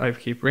Wildlife, I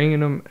keep ringing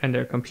them and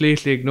they're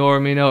completely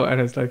ignoring me now, and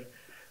it's like,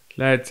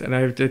 lads, and I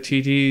have the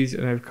TDs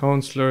and I have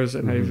counsellors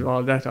and I have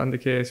all that on the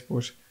case,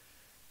 but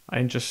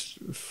I'm just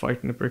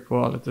fighting a brick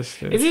wall at this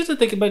stage. Is it to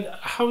think about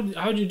how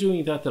are you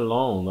doing that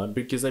alone?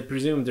 Because I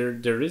presume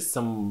there is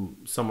some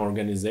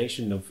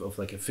organization of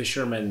like a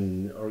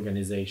fisherman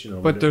organization.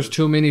 Or but there's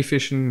too many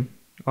fishing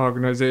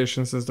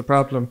organizations is the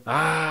problem. You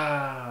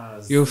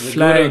have the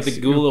flags,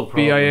 Gula you have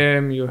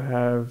BIM, you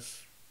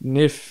have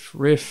NIF,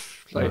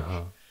 RIF, like,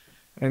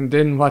 and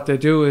then what they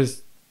do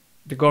is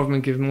the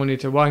government gives money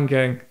to one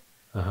gang,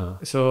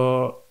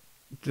 so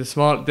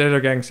the other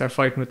gang start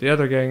fighting with the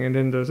other gang, and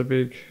then there's a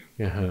big.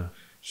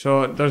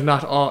 So there's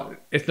not all.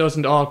 It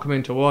doesn't all come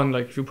into one.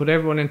 Like if you put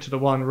everyone into the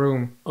one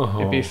room,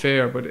 it'd be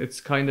fair. But it's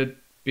kind of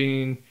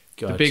being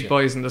the big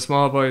boys and the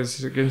small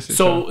boys against each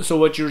other. So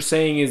what you're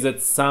saying is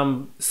that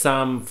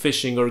some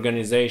fishing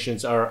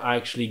organizations are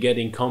actually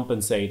getting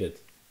compensated,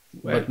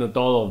 but not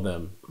all of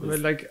them. Well,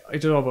 like I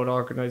don't know about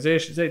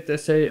organizations. They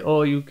say,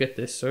 "Oh, you get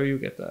this or you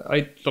get that."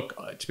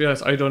 To be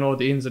honest, I don't know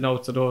the ins and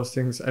outs of those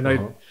things,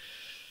 and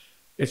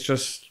it's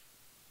just.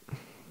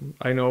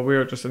 I know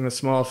we're just in a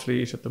small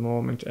fleet at the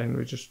moment, and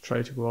we just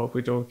try to go out.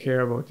 We don't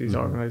care about these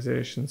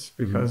organizations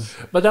because.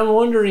 But I'm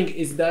wondering,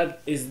 is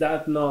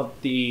that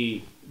not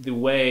the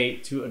way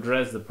to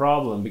address the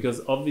problem? Because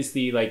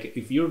obviously, like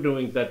if you're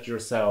doing that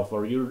yourself,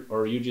 or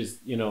you just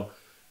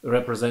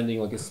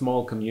representing like a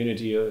small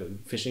community, a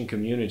fishing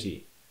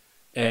community,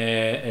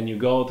 and you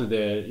go to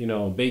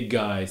the big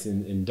guys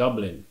in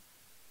Dublin,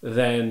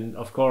 then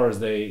of course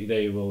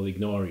they will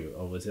ignore you.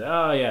 Or will say,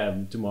 "Oh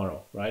yeah,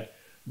 tomorrow," right?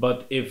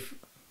 But if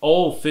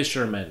all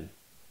fishermen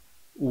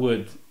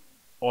would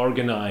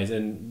organize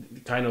and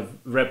kind of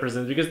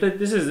represent, because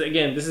this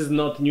is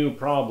not new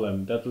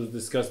problem that was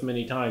discussed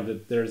many times,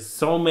 that there's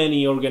so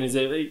many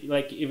organizations,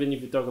 like even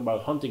if you talk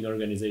about hunting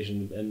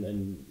organizations and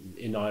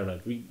in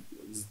Ireland,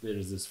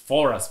 there's this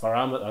for as far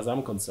as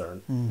I'm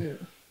concerned.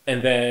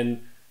 And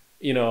then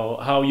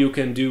how you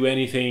can do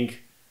anything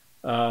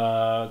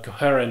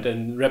coherent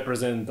and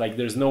represent, like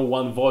there's no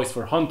one voice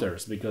for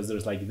hunters, because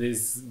there's like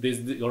this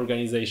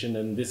organization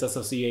and this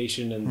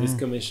association and this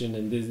commission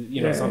and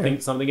this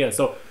something else,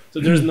 so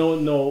there's no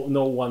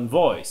one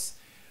voice.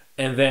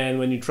 And then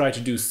when you try to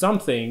do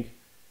something,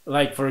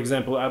 like for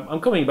example, I'm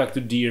coming back to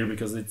deer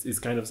because it's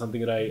kind of something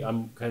that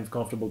I'm kind of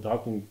comfortable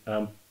talking.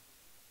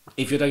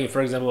 If you're talking,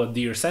 for example, a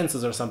deer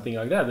census or something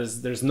like that,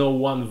 there's no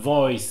one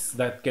voice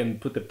that can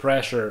put the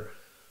pressure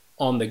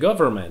on the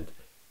government.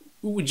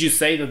 Would you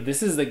say that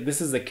this is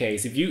the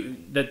case? If you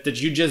that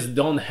you just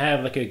don't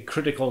have like a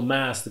critical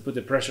mass to put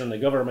the pressure on the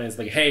government, it's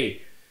like,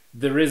 hey,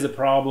 there is a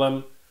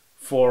problem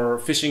for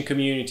fishing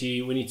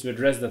community. We need to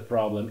address that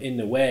problem in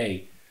a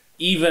way,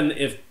 even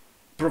if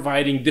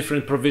providing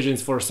different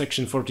provisions for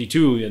Section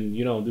 42 and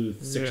do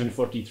Section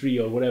 43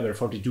 or whatever,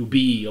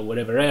 42B or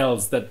whatever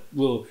else that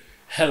will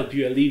help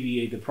you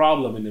alleviate the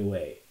problem in a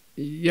way.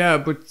 Yeah,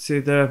 but see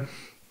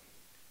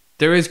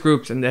there is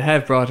groups and they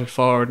have brought it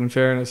forward in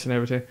fairness and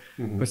everything,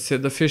 but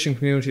the fishing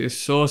community is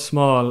so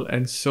small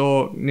and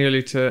so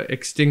nearly to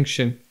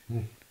extinction.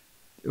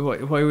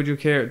 Why would you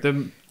care?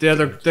 The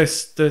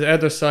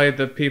other side,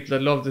 the people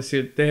that love to see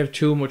it, they have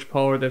too much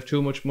power, they have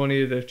too much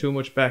money, they have too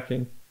much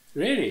backing.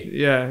 Really?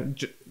 Yeah,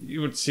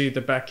 you would see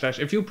the backlash.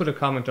 If you put a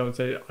comment out and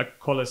say, I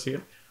colour see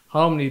it,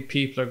 how many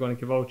people are going to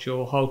give out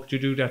you? How could you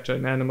do that to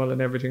an animal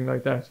and everything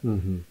like that?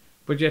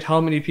 But yet, how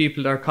many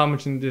people are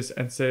commenting this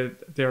and say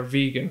they're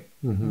vegan?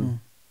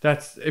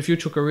 That's if you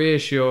took a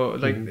ratio,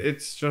 like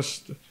it's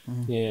just.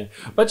 Yeah,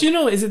 but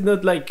is it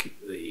not like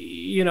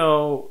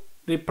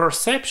the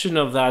perception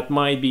of that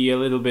might be a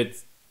little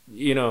bit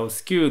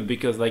skewed,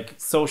 because like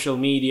social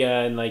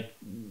media and like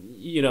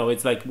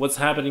it's like what's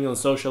happening on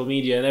social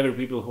media, and every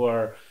people who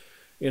are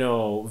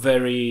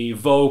very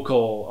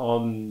vocal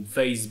on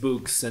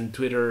Facebooks and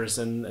Twitters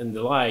and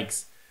the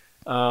likes,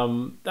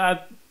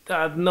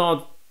 that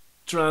not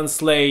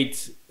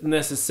translate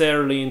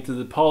necessarily into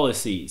the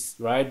policies,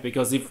 right?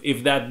 Because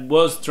if that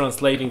was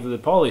translating to the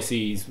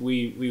policies,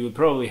 we would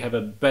probably have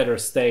a better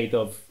state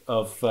of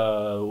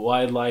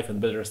wildlife and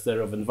better state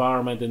of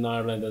environment in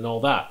Ireland and all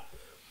that.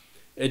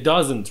 It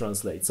doesn't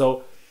translate.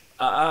 So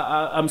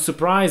I'm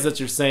surprised that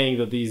you're saying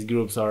that these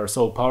groups are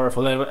so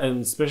powerful,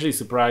 and especially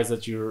surprised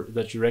that you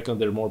reckon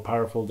they're more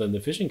powerful than the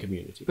fishing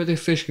community. But the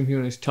fishing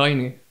community is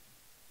tiny.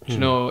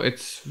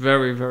 It's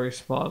very, very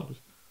small.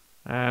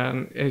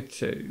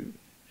 It's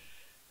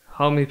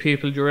how many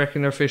people do you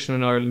reckon are fishing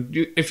in Ireland?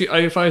 If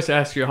I was to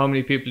ask you how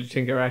many people do you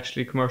think are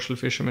actually commercial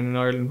fishermen in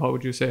Ireland, what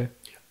would you say?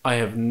 I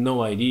have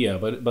no idea,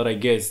 but I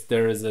guess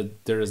there is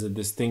a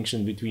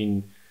distinction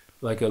between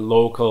like a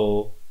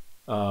local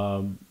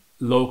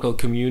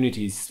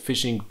communities,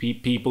 fishing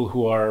people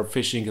who are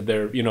fishing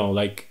there,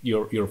 like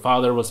your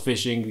father was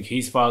fishing,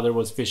 his father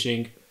was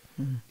fishing.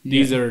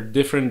 These are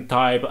different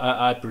type.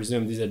 I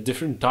presume these are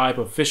different type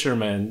of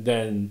fishermen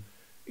than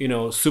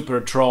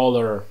super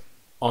trawler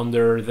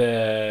under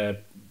the.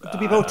 It'd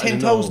be about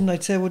 10,000,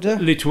 I'd say, would there?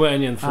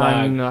 Lithuanian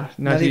flag.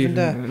 Not even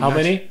that. How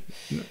many?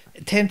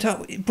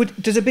 10,000. But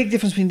there's a big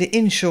difference between the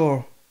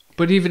inshore.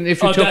 But even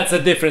if you that's the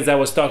difference I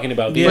was talking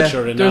about. The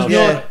inshore and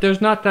outshore. There's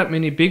not that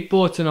many big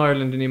boats in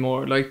Ireland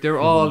anymore. Like they're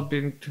all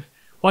been.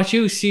 What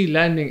you see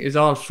landing is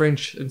all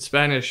French and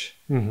Spanish.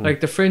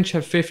 Like the French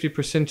have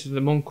 50% of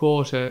the monk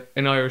quota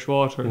in Irish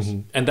waters,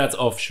 and that's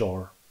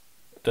offshore.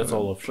 That's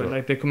all offshore. But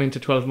like they come into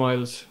 12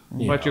 miles.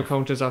 What do you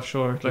count as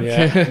offshore? Like,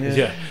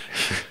 yeah.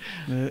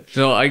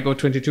 So I go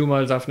 22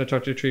 miles off in a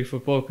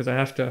 33-foot boat because I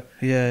have to.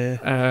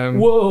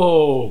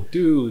 Whoa,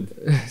 dude.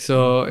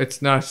 So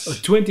it's not a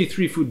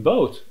 23-foot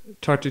boat.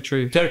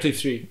 33.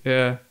 33.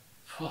 Yeah.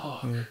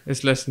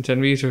 It's less than 10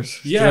 meters.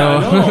 Yeah, do you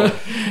know? I know.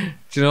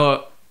 Do you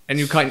know? And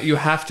you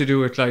have to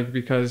do it like,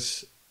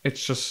 because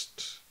it's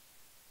just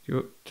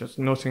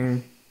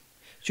nothing.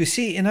 Do you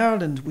see, in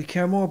Ireland we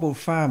care more about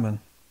farming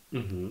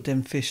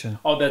than fishing.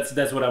 Oh,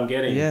 that's what I'm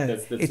getting. Yeah,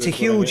 that's it's a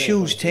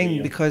huge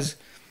thing, because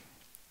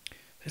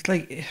it's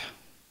like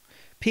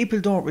people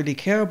don't really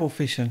care about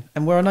fishing,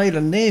 and we're an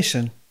island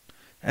nation,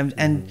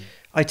 and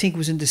I think it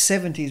was in the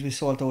 70s we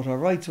sold out our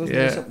rights, wasn't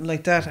it, or something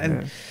like that,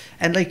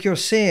 and like you're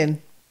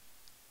saying,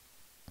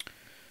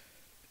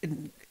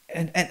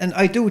 and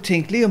I do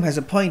think Liam has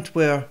a point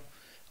where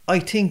I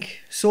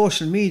think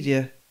social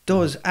media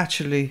does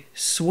actually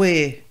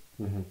sway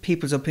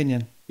people's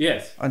opinion.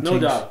 Yes, on no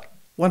things. doubt.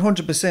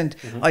 100%.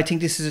 I think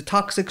this is a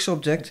toxic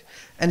subject,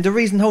 and the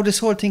reason how this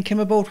whole thing came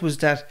about was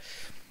that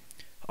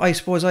I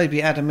suppose I'd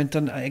be adamant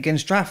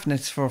against draft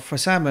nets for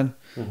salmon,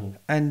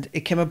 and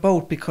it came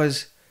about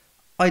because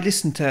I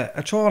listened to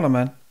a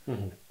trawlerman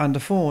on the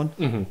phone,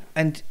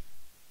 and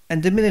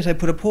the minute I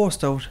put a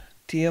post out,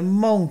 the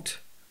amount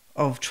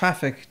of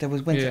traffic that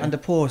went on the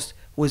post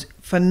was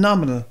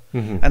phenomenal,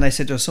 and I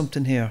said, there's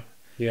something here.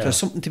 There's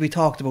something to be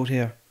talked about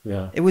here.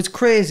 It was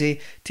crazy,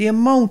 the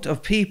amount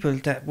of people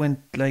that went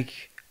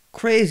like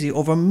crazy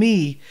over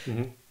me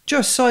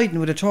just siding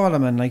with a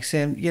trawlerman, like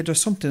saying, yeah, there's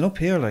something up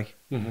here, like.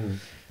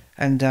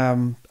 And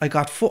I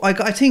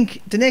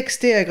think the next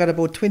day I got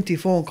about 20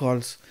 phone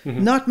calls,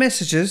 not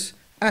messages,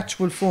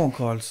 actual phone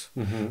calls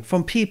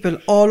from people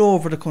all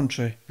over the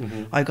country.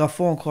 I got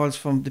phone calls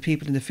from the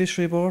people in the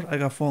fishery board. I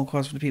got phone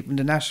calls from the people in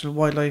the National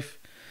Wildlife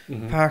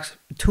Parks.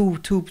 Two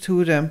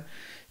of them.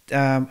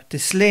 The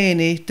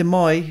Slaney, the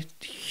Moy,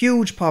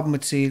 huge problem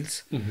with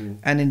seals,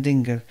 and in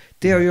Dingle.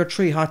 They are your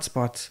three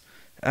hotspots.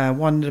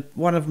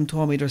 One of them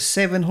told me there's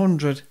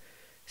 700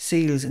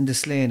 seals in the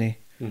Slaney,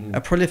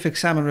 a prolific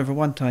salmon river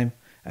one time,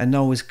 and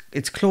now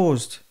it's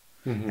closed.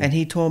 And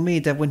he told me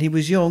that when he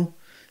was young,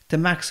 the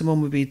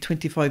maximum would be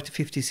 25 to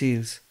 50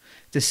 seals.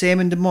 The same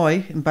in the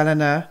Moy in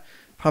Ballina,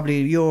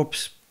 probably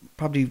Europe's,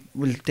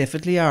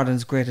 definitely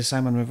Ireland's greatest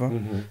salmon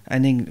river,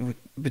 and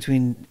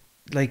between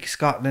like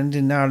Scotland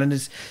and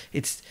Ireland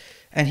it's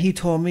and he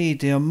told me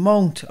the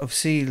amount of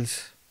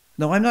seals.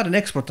 Now I'm not an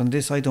expert on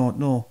this, I don't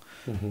know,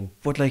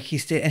 but like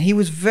he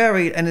was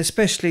very, and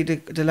especially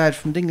the lad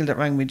from Dingle that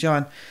rang me,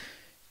 John.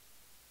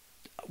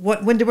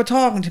 When they were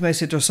talking to me, I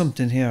said, there's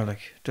something here,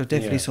 like there's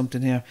definitely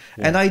something here.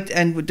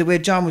 And the way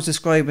John was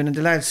describing, and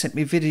the lads sent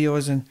me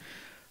videos, and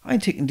I'm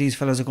thinking these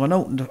fellas are going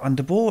out on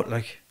the boat,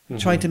 like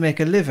trying to make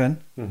a living,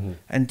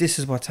 and this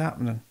is what's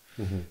happening.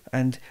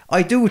 And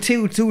I do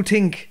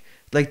think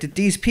like that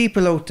these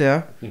people out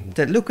there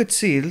that look at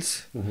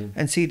seals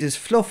and see this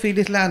fluffy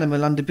little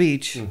animal on the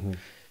beach,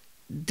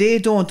 they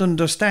don't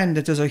understand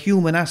that there's a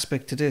human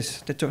aspect to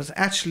this, that there's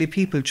actually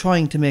people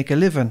trying to make a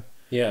living.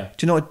 Do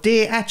you know,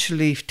 they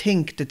actually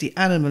think that the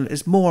animal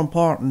is more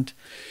important.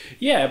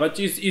 Yeah, but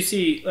you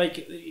see,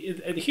 like,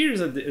 and here's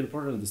an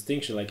important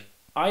distinction. Like,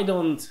 I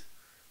don't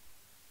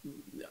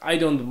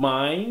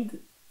mind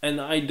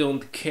and I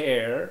don't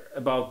care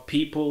about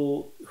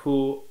people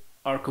who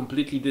are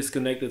completely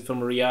disconnected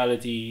from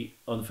reality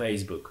on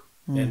Facebook,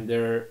 and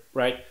they're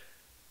right.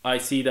 I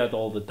see that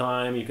all the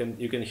time. You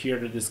can hear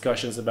the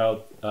discussions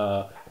about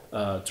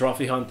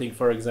trophy hunting,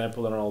 for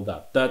example, and all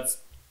that.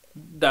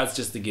 That's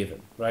just a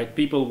given, right?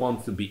 People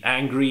want to be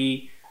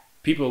angry,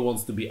 people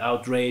want to be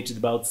outraged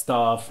about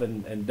stuff,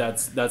 and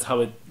that's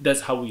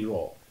how we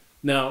roll.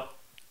 Now,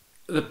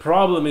 the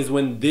problem is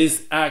when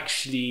this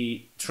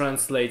actually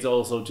translates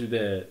also to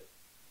the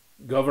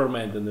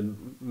government and the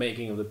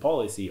making of the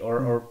policy,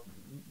 or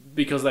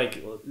because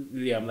like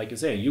you're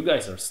saying, you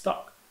guys are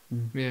stuck.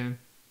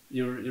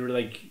 You're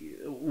like,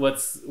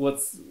 what's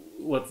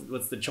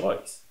the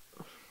choice?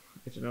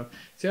 I don't know.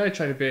 See, I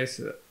try to base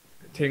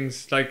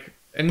things like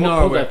in Pull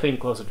Norway. that thing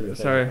closer to your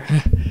face. Sorry,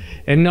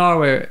 in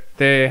Norway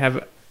they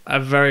have a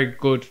very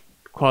good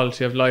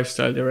quality of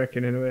lifestyle. They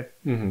reckon, in a way.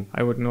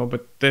 I wouldn't know,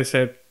 but they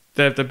said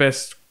they have the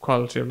best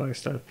quality of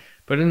lifestyle.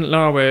 But in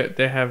Norway,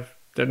 they're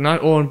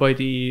not owned by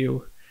the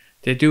EU.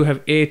 They do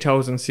have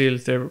 8,000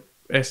 seals they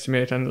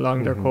estimate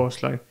along their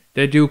coastline.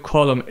 They do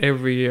cull them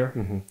every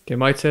year. They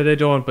might say they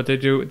don't, but they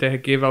do. They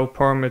give out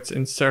permits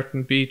in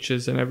certain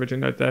beaches and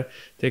everything like that.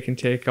 They can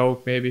take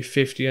out maybe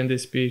 50 on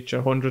this beach,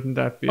 100 on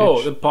that beach.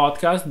 Oh, the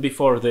podcast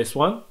before this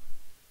one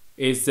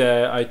is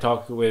I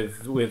talked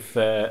with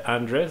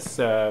Andres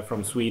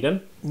from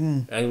Sweden,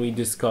 and we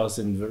discussed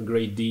in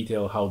great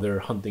detail how they're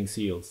hunting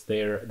seals.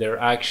 They're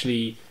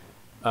actually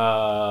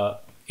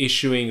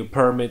issuing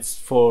permits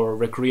for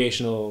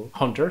recreational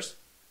hunters.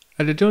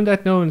 Are they doing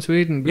that now in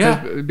Sweden?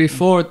 Because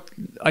before,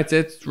 I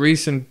said it's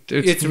recent.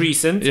 It's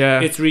recent.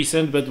 Yeah, it's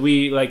recent. But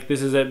we like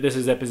this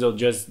is episode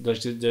just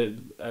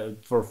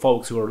for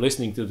folks who are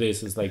listening to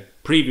this is like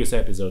previous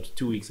episode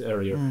 2 weeks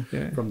earlier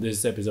from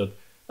this episode.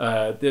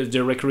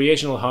 The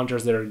recreational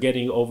hunters that are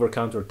getting over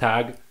counter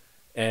tag,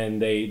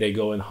 and they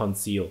go and hunt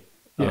seal.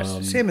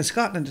 Yes, same in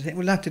Scotland.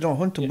 Well, not they don't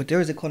hunt them, but there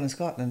is a cull in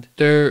Scotland.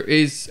 There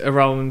is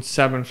around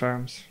salmon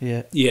farms.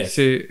 Yeah. Yes.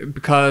 See,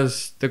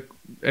 because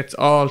it's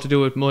all to do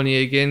with money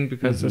again,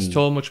 because there's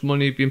so much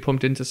money being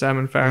pumped into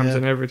salmon farms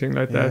and everything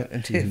like that.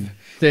 And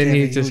They have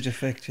need a huge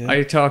effect. Yeah.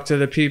 I talked to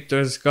the people.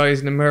 There's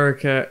guys in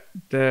America,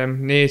 the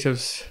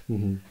natives,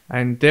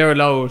 and they're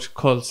allowed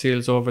cull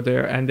seals over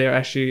there, and they're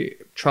actually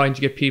trying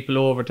to get people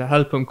over to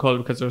help them cull,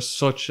 because there's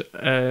such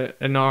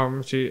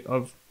enormity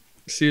of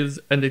seals,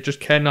 and they just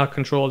cannot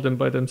control them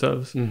by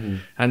themselves,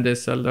 and they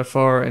sell their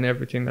fur and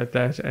everything like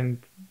that, and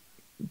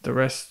the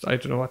rest, I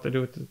don't know what they do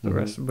with the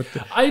rest. But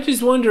I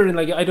just wondering,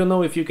 like, I don't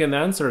know if you can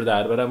answer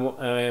that, but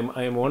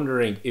I'm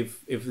wondering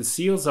if the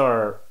seals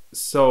are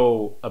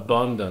so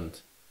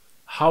abundant,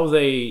 how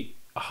they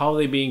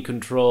being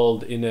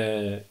controlled in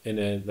a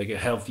like a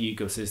healthy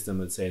ecosystem,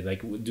 let's say.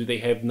 Like, do they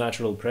have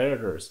natural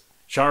predators,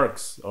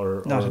 sharks,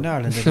 or Not in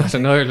Ireland. not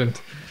in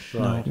Ireland.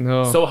 Right.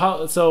 No.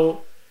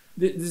 So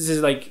this is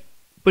like.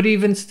 But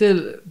even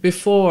still,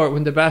 before,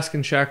 when the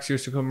basking sharks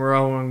used to come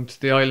around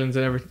the islands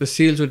and everything, the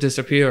seals would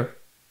disappear.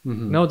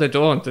 No, they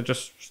don't. They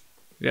just,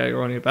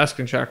 you're only a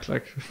basking shark,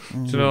 like,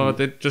 you know,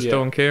 they just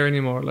don't care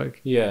anymore, like.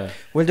 Yeah.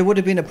 Well, there would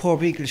have been a poor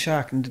beagle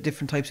shark and the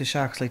different types of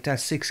sharks like that,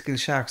 6-gill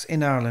sharks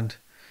in Ireland.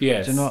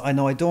 Yes. Do you know,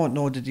 I don't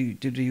know, did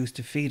they used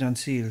to feed on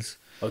seals?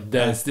 Oh,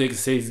 dead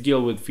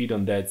gill would feed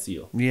on dead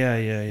seal.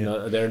 Yeah.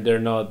 No,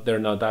 they're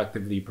not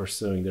actively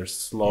pursuing. They're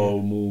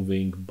slow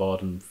moving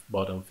bottom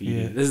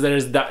feeding.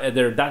 Yeah.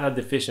 They're data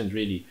deficient,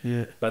 really.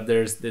 Yeah. But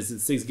there's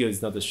 6 gill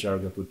is not a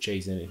shark that would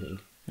chase anything.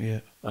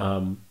 Yeah.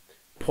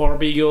 Poor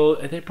beagle,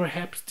 they're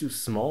perhaps too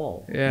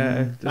small.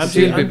 Yeah, the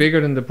seal would be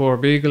bigger than the poor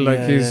beagle.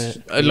 Like he's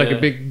like a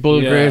big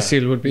bull grey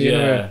seal would be.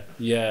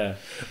 Yeah.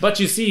 But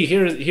you see,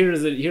 here's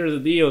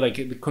the deal. Like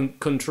the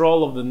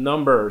control of the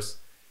numbers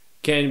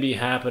can be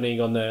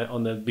happening on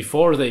the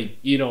before they,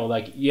 you know,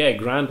 like,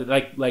 granted,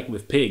 like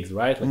with pigs,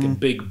 right? Like a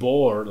big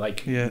boar,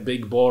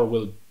 big boar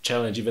will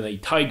challenge even a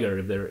tiger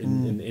if they're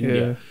in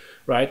India,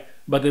 right?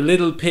 But the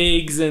little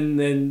pigs and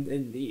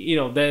you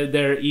know,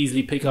 they're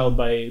easily picked out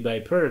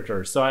by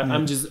predators. So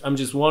I'm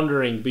just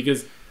wondering,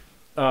 because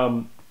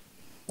and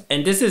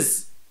this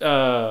is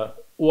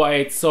why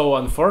it's so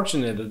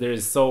unfortunate that there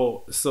is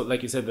so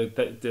like you said,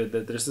 that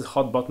there's this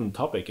hot button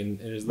topic,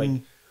 and it's like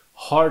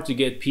hard to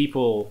get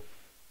people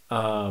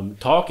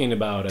talking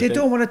about it. They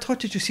don't want to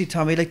touch it, you see,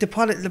 Tommy. Like the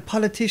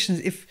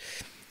politicians,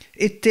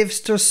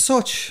 there's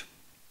such.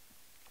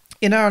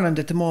 In Ireland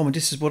at the moment,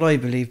 this is what I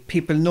believe.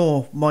 People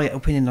know my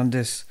opinion on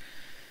this.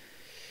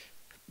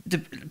 The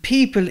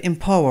people in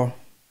power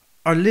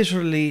are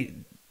literally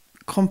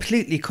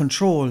completely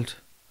controlled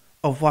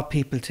of what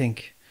people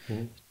think.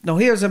 Now,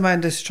 here's a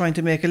man that's trying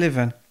to make a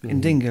living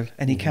in Dingle,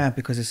 and he can't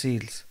because of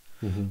seals.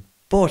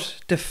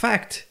 But the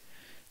fact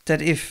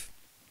that if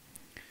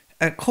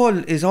a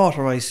cull is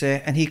authorised,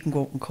 say, and he can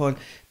go and cull,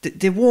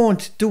 they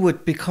won't do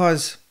it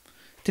because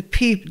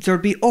there'll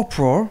be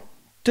uproar.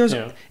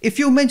 If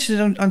you mention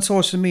it on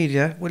social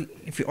media, well,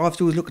 if you all have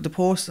to do is look at the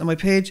post on my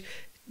page,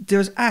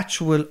 it's like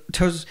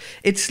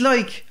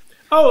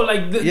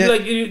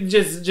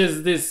just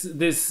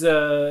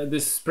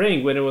this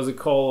spring when it was a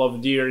call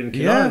of deer in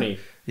Killarney.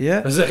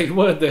 I was like,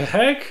 what the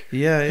heck?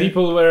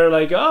 People were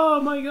like, oh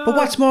my god. But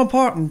what's more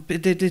important,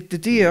 the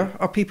deer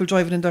or people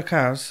driving in their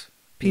cars?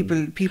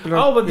 People are.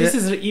 Oh, but this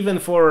is even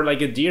for,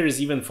 like, a deer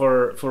is even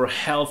for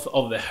health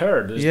of the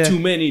herd. There's too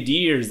many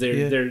deers.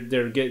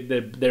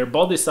 Their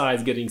body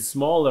size getting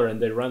smaller,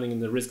 and they're running in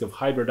the risk of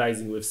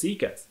hybridizing with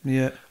cicadas.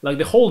 Like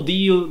the whole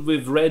deal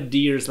with red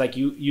deers, like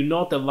you're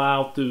not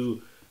allowed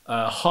to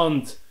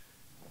hunt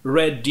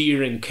red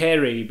deer in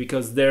Kerry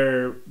because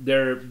they're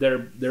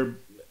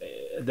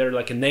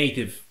like a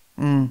native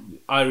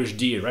Irish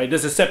deer, right?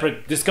 There's a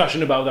separate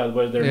discussion about that,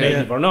 whether they're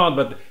native or not,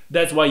 but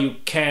that's why you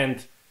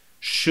can't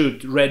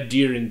shoot red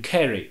deer in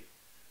Kerry,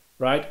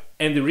 right?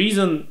 And the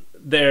reason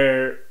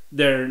they're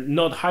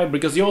not hybrid,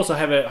 because you also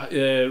have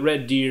a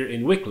red deer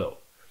in Wicklow,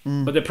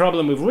 but the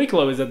problem with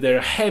Wicklow is that they're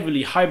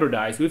heavily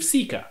hybridized with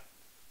sika.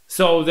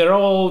 So they're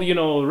all, you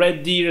know,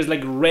 red deer is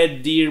like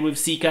red deer with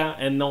sika,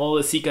 and all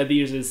the sika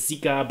deers is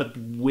sika but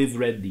with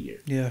red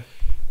deer.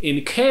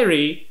 In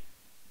Kerry,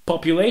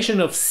 population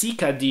of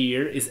sika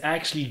deer is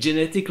actually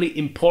genetically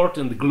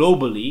important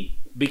globally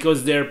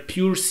because they're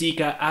pure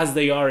sika as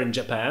they are in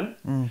Japan.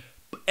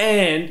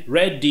 And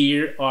red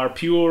deer are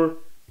pure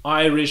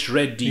Irish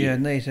red deer.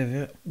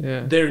 Native,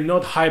 They're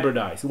not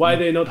hybridized. Why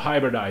they're not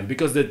hybridized?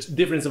 Because the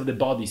difference of the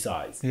body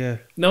size.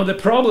 Now the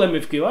problem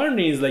with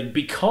Killarney is, like,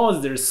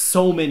 because there's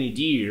so many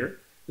deer,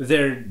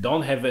 they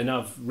don't have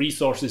enough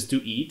resources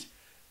to eat,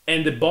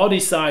 and the body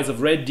size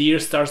of red deer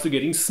starts to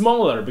getting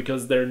smaller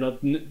because there's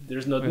not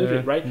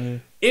nutrient, right?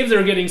 If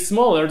they're getting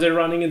smaller, they're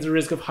running into the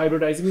risk of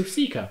hybridizing with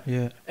sika.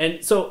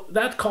 And so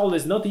that call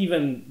is not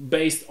even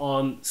based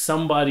on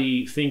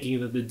somebody thinking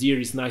that the deer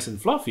is nice and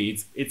fluffy.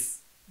 It's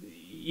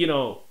you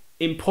know,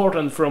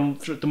 important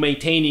to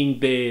maintaining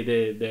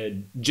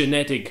the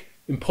genetic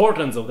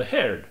importance of the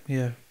herd.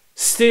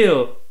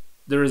 Still,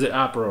 there is an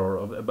uproar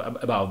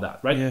about that,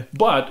 right?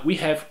 But we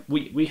have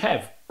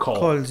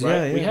calls,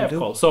 right? We have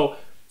calls. So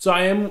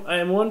I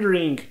am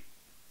wondering,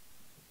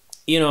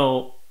 you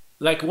know,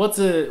 like what's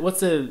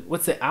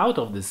the out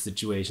of this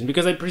situation?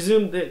 Because I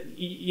presume that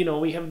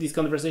we have this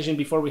conversation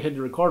before we hit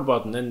the record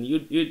button, and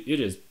you're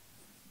just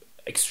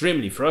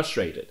extremely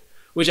frustrated,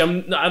 which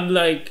I'm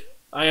like,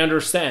 I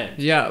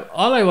understand. Yeah,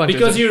 all I want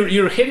because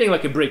you're hitting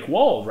like a brick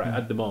wall right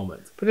at the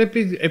moment. But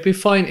it'd be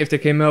fine if they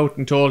came out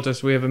and told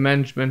us we have a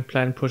management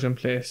plan put in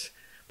place.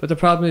 But the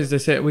problem is they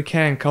say we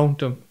can't count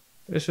them.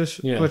 It's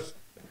just but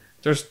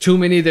there's too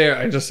many there.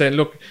 I just said,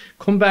 look,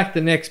 come back the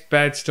next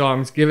bad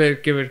storms, give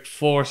it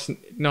 4,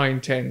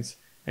 9, 10s,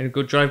 and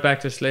go drive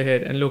back to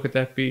Slayhead and look at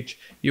that beach.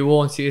 You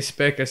won't see a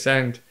speck of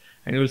sand,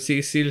 and you'll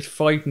see seals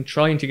fighting,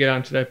 trying to get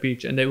onto that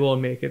beach, and they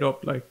won't make it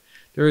up. Like,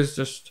 there is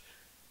just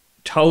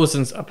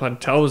thousands upon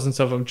thousands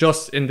of them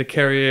just in the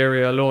Kerry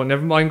area alone.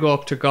 Never mind go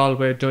up to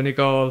Galway,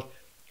 Donegal,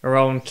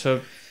 around to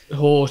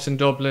Howth and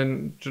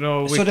Dublin.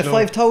 So the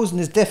 5,000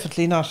 is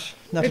definitely not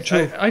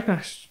true.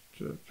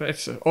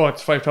 It's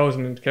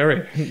 5,000 in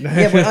Kerry.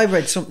 Yeah, but I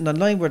read something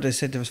online where they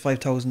said there was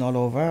 5,000 all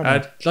over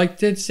Ireland. Like,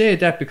 they'd say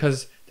that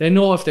because they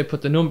know if they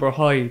put the number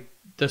high,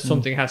 that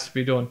something has to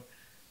be done.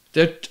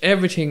 That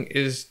everything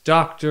is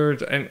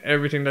doctored and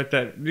everything like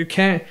that. They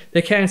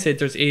can't say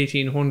there's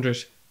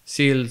 1,800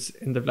 seals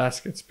in the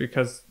baskets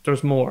because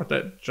there's more.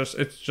 It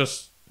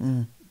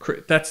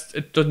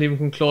doesn't even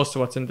come close to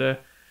what's in the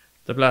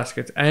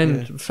baskets.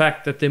 And the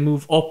fact that they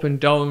move up and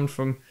down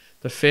from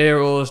the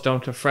Faroes down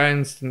to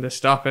France, and they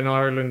stop in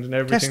Ireland and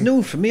everything. That's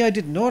new for me. I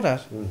didn't know that.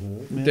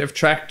 Mm-hmm. Yeah. They've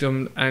tracked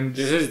them, and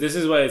this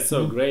is why it's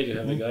so great to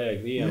have a guy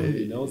like Liam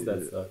who knows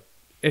that stuff.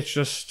 It's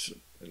just,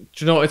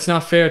 it's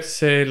not fair to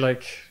say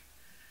like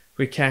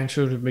we can't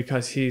shoot him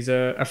because he's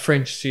a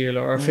French seal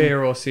or a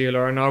Faroe seal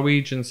or a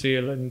Norwegian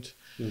seal, and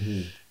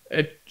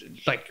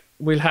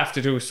we'll have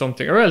to do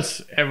something, or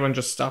else everyone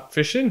just stop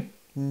fishing.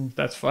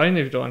 That's fine.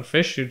 If you don't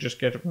fish, you just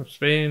get it from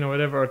Spain or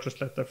whatever, or just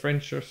let the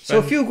French or Spanish. So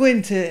if you go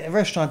into a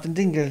restaurant in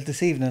Dingle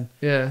this evening,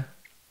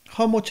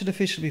 how much of the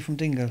fish will be from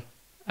Dingle?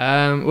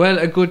 Well,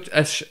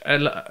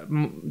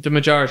 the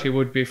majority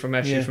would be from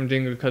from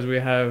Dingle, because we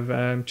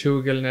have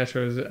 2 gill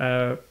netters,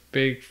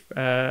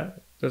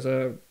 there's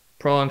a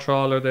prawn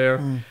trawler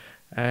there,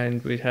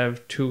 and we'd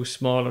have 2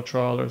 smaller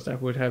trawlers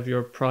that would have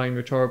your prime,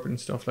 your turbot and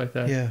stuff like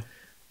that. Yeah,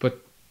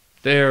 but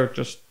they're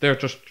just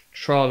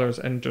trawlers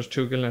and just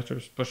 2 gill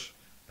netters. But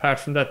apart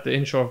from that, the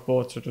inshore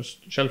boats are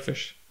just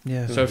shellfish.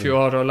 Yeah. So if you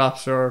order a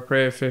lobster or a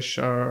crayfish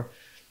or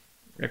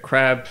a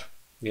crab,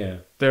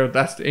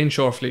 that's the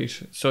inshore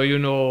fleet. So you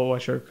know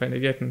what you're kind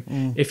of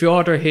getting. If you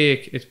order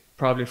hake, it's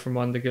probably from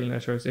one of the gill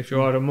netters. If you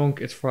order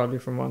monk, it's probably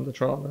from one of the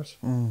trawlers.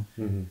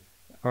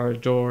 Or a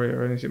dory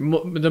or anything.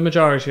 The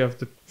majority of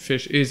the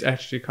fish is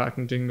actually caught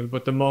in Dingle,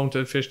 but the amount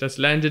of fish that's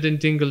landed in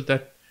Dingle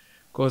that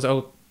goes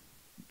out,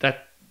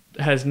 that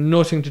has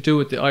nothing to do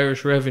with the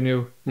Irish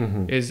revenue,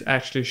 is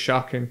actually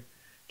shocking.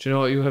 Do you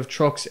know, you have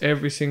trucks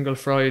every single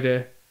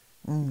Friday.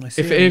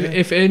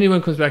 If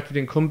anyone comes back to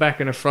Dingle, come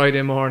back on a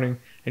Friday morning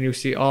and you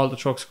see all the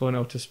trucks going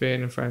out to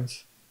Spain and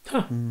France.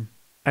 And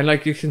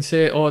like, you can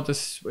say,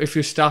 this if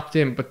you stop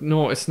them, but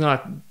no, it's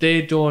not.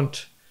 They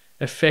don't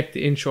affect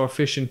the inshore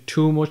fishing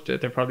too much. They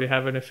probably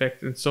have an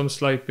effect in some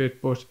slight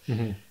bit, but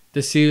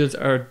the seals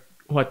are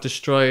what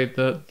destroy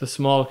the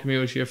small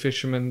community of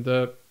fishermen,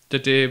 the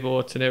day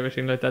boats and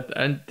everything like that,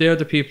 and they're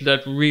the people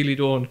that really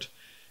don't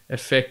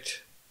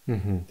affect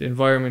the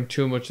environment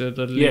too much, the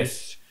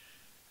least.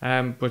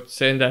 But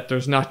saying that,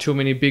 there's not too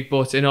many big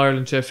boats in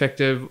Ireland to affect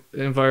the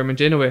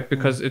environment anyway,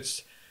 because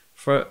it's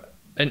for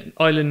an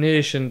island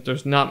nation.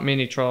 There's not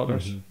many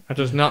trawlers, and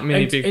there's not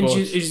many big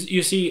boats.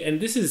 You see, and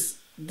this is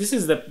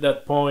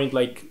that point.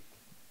 Like,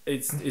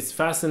 it's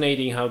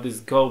fascinating how this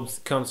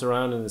comes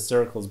around in the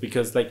circles,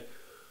 because like,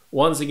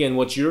 once again,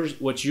 what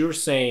you're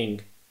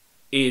saying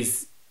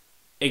is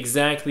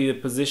exactly the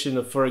position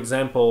of, for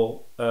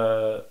example,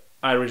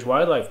 Irish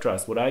Wildlife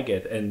Trust, what I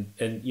get. And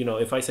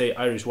if I say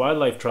Irish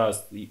Wildlife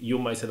Trust, you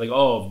might say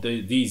like,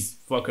 these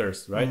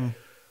fuckers, right?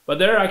 But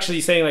they're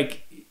actually saying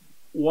like,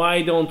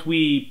 why don't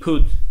we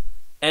put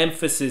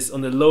emphasis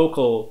on the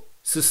local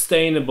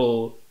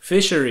sustainable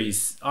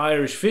fisheries,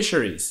 Irish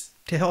fisheries?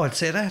 They all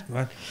say that,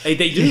 man. They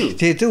do.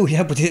 They do,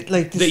 yeah, but they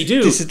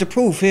do. This is the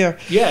proof here.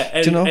 Yeah,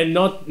 and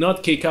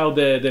not kick out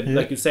the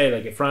like you say,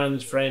 like a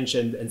French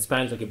and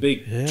Spanish, like a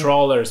big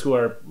trawlers who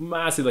are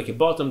massive, like a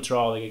bottom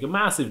trawl, like a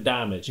massive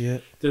damage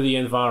to the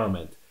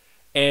environment,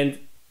 and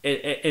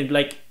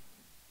like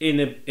in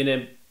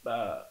a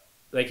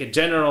like a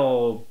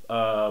general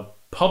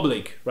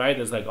public, right?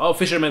 It's like,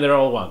 fishermen, they're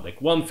all one, like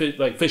one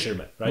like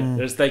fishermen, right?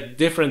 There's like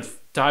different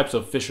types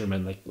of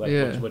fishermen, like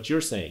what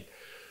you're saying.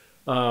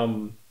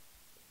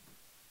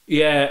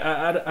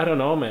 I don't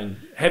know, man.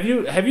 Have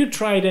you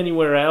tried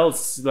anywhere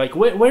else? Like,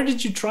 where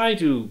did you try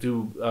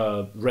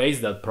to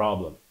raise that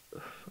problem?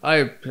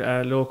 I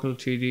local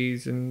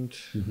TDs and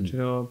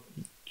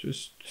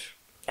just.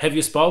 Have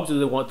you spoke to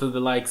the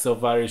likes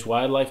of Irish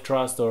Wildlife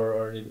Trust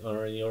or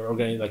your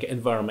like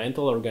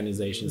environmental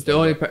organizations? The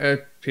only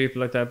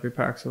people like that be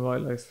Parks and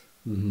Wildlife.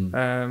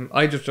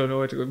 I just don't know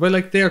where to go. Well,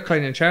 like, they're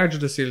kind of in charge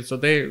of the seals, so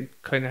they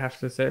kind of have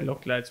to say,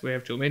 look, lads, we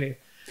have too many.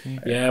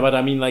 Yeah, but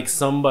I mean, like,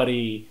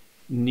 somebody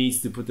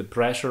needs to put the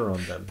pressure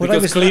on them, But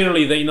because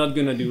clearly they're not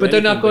going to do. But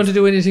they're not going to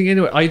do anything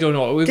anyway. I don't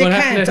know. We're They going to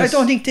have to can't. let I us,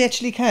 don't think they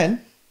actually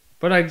can.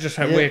 But I just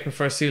have waiting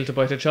for a seal to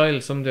bite a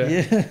child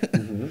someday. Yeah.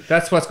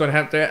 That's what's going to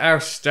happen. They are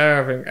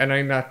starving, and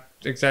I'm not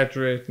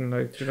exaggerating.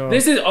 Like, you know,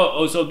 This is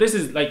so this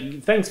is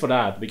like, thanks for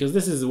that, because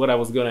this is what I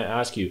was going to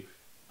ask you.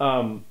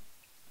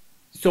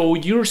 So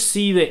you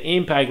see the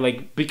impact,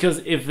 like,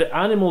 because if the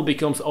animal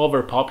becomes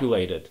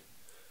overpopulated,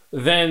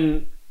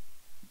 then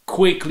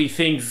quickly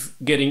things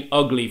getting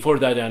ugly for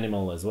that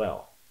animal as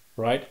well,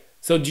 right?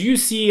 So do you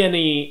see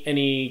any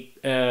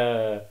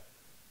do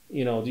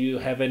you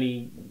have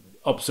any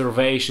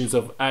observations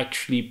of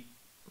actually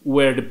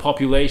where the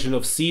population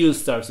of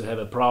seals starts to have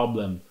a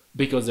problem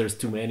because there's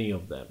too many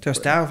of them? They're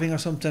starving or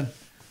something.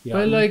 Yeah.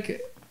 well, like,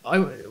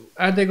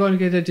 are they going to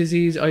get a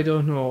disease? I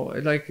don't know.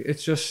 Like,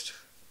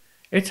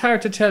 it's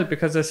hard to tell,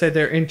 because I said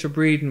they're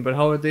interbreeding, but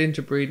how are they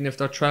interbreeding if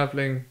they're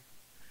traveling?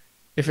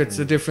 If it's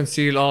a different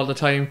seal all the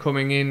time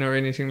coming in or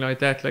anything like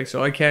that, like,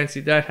 so I can't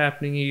see that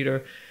happening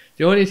either.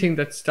 The only thing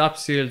that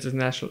stops seals is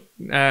natural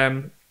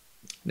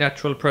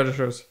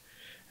predators,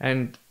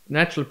 and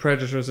natural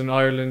predators in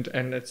Ireland,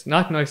 and it's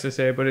not nice to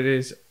say, but it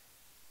is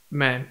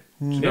man.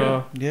 You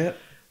know? Yeah.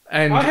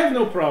 And I have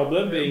no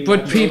problem being.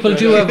 but people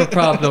do have a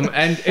problem,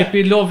 and it'd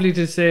be lovely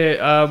to say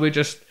we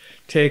just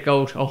take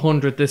out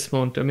 100 this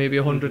month, or maybe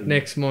 100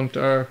 next month,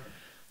 or.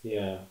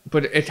 Yeah.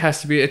 But it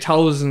has to be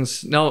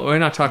thousands. No, we're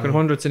not talking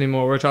hundreds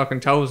anymore. We're talking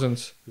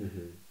thousands.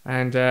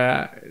 And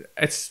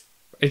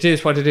it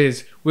is what it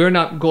is. We're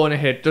not going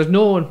ahead. There's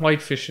no one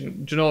white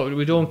fishing. Do you know,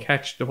 we don't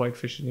catch the white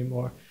fish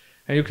anymore.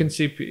 And you can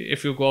see,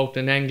 if you go out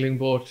an angling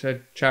boat, a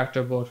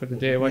charter boat for the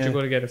day, what you're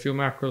going to get, a few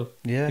mackerel.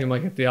 Yeah. You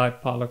might get the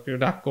odd pollock. You're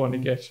not going to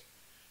get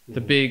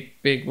the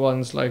big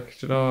ones,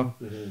 like, you know.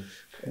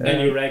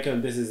 And you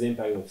reckon this is the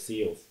impact of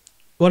seals?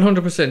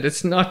 100%.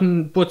 It's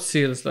nothing but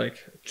seals, like,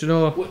 do you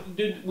know.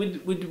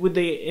 Would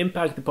they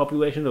impact the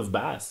population of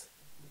bass?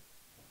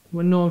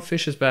 Well, no one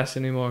fishes bass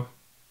anymore.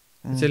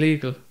 It's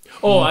illegal.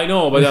 Oh, I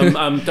know, but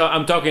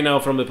I'm talking now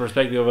from the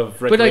perspective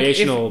of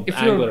recreational but,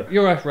 like, if angler.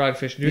 you're at rod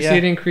fishing, do you see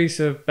an increase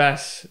of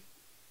bass?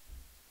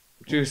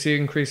 Do you see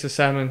an increase of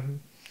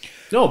salmon?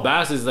 No,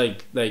 bass is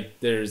like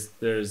there's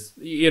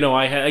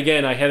I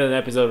had an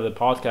episode of the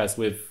podcast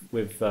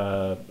with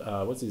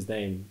what's his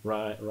name,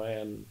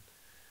 Ryan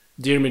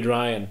Diarmid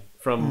Ryan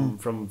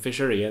from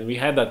Fishery, and we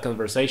had that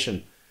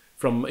conversation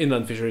from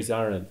Inland Fisheries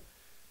Ireland.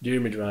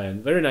 Diarmid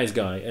Ryan, very nice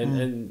guy,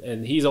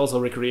 and he's also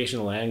a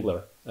recreational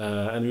angler,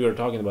 and we were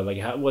talking about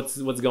like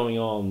what's going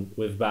on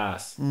with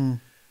bass, and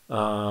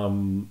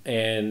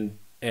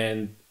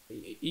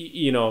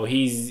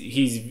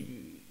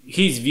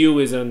his view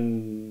is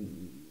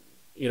on,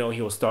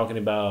 he was talking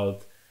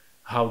about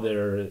how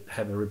they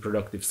have a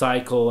reproductive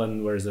cycle,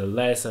 and where's a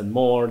less and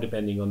more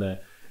depending on the,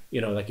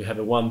 like you have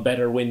a one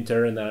better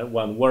winter and a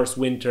one worse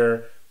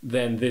winter,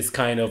 then this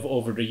kind of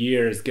over the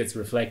years gets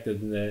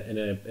reflected in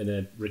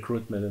a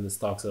recruitment in the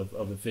stocks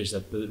of the fish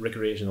that the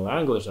recreational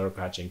anglers are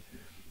catching.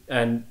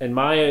 And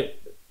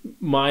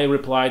my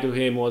reply to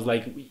him was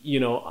like,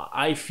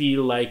 I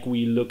feel like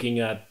we're looking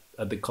at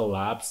the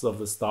collapse of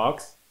the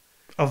stocks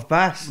of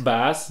bass,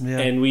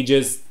 and we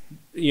just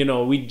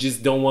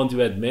don't want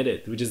to admit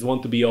it. We just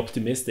want to be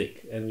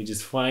optimistic, and we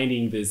just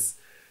finding this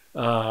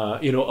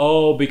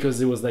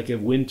because it was like a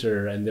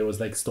winter and there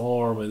was like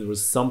storm and there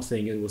was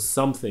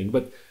something,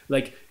 but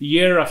like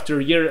year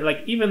after year,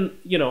 like even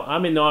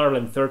I'm in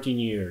Ireland 13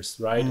 years,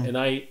 right? And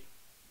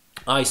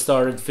I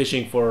started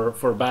fishing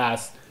for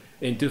bass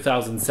in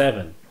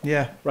 2007,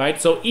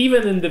 right? So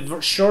even in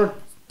the short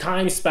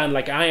time span,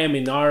 like I am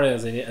in Ireland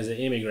as an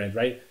immigrant,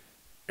 right,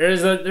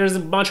 there's a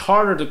much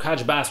harder to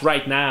catch bass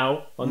right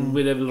now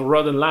with a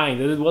rod and line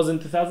than it was in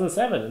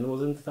 2007 and it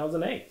was in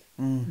 2008.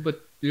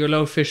 But you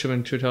allowed fishermen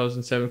in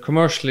 2007.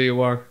 Commercially, you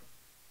were.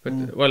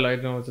 But, well, I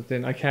know that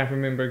then. I can't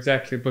remember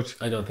exactly, but...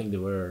 I don't think they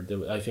were.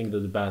 I think that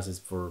the bass is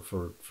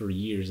for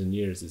years and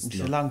years. It's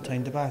a long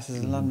time. The bass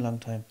is a long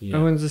time. Yeah.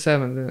 And when's the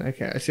salmon then? I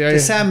can't see. The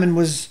salmon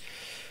was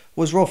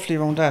roughly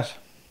around that.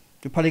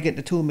 You probably get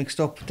the two mixed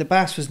up. The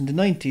bass was in the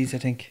 90s, I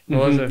think.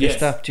 Was it? They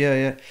stopped,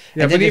 yeah.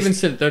 Yeah, but even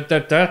still, they're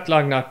that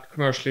long not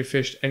commercially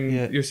fished,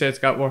 and you say it's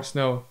got worse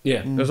now.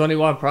 Yeah. There's only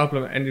one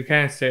problem, and you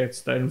can't say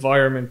it's the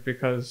environment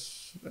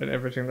and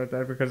everything like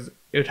that, because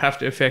it'd have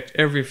to affect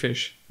every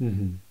fish.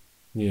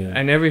 Yeah.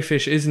 And every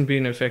fish isn't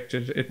being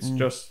affected. It's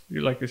just,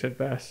 like you said,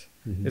 bass.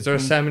 Is there a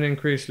salmon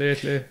increase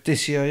lately?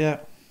 This year,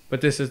 yeah.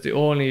 But this is the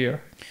only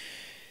year.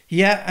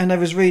 Yeah, and I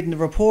was reading a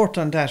report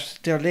on that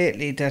there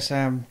lately that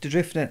the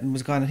drift netting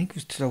was gone. I think it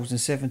was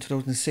 2007,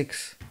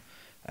 2006,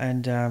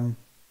 and it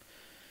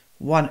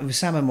was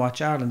Salmon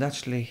Watch Ireland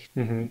actually.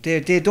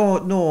 They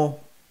don't know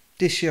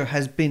this year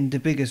has been the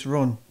biggest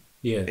run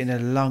in a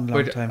long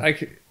time. I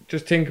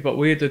just think about,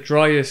 we had the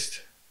driest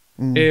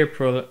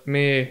April,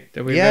 May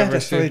that we've ever seen. Yeah,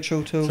 that's very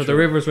true too. So the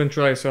rivers went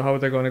dry, so how are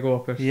they going to go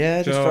up it?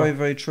 Yeah, that's very,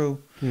 very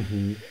true.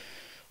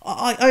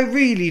 I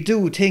really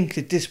do think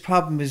that this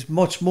problem is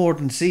much more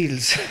than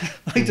seals.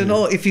 I don't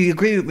know if you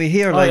agree with me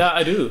here. Oh, yeah,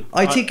 I do.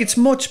 I think it's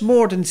much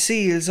more than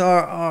seals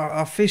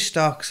or fish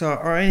stocks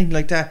or anything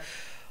like that.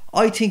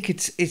 I think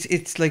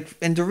it's like,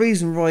 and the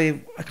reason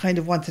why I kind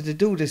of wanted to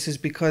do this is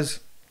because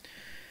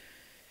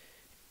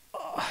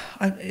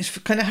it's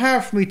kind of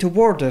hard for me to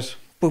word it,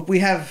 but we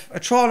have a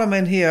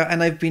trawlerman here,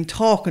 and I've been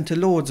talking to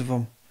loads of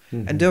them,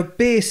 and they're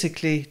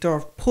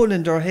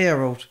pulling their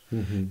hair out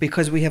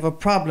because we have a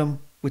problem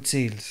with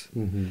seals.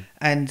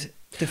 And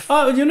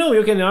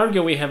you can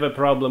argue we have a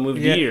problem with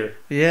deer.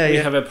 We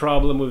have a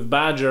problem with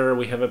badger.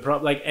 We have a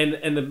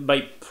problem,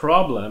 by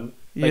problem,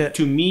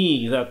 to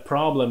me, that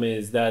problem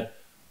is that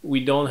we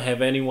don't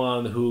have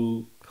anyone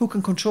who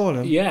can control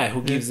them.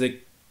 Who gives a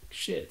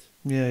shit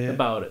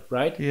about it,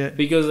 right?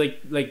 Because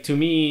to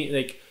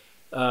me,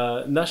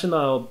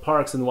 National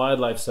Parks and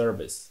Wildlife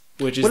Service,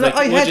 which is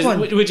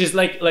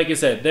like you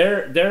said,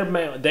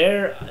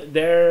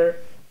 they're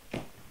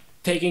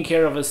taking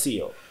care of a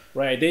seal,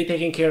 right? They're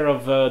taking care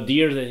of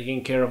deer. They're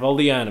taking care of all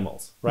the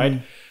animals,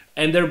 right?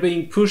 And they're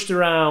being pushed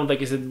around,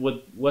 like I said.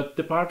 What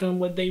department?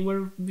 What they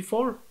were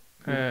before?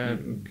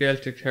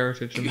 Celtic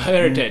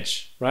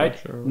heritage, right?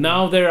 Sure.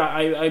 Now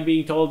I'm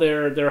being told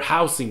they're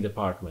housing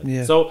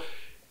department. So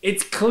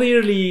it's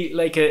clearly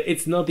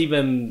it's not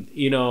even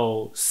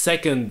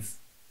second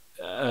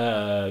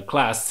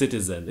class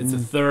citizen. It's a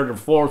third or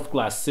fourth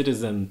class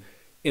citizen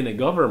in a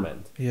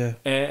government.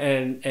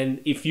 And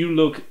if you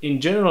look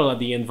in general at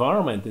the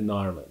environment in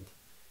Ireland,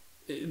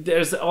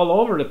 there's all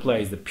over the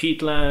place the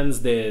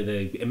peatlands,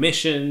 the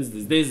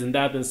emissions, this and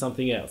that and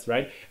something else,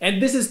 right?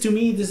 And this is, to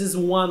me, this is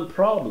one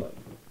problem.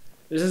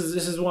 This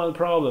is one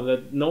problem,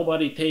 that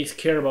nobody takes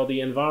care about the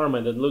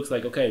environment. It looks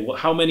like, okay, well,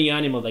 how many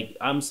animals? Like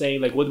I'm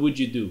saying, what would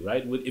you do,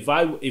 right?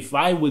 If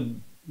I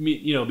would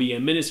be a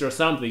minister or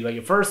something, the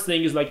first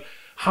thing is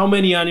how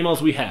many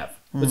animals we have.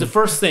 That's the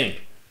first thing.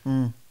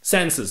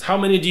 Census, how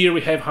many deer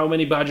we have, how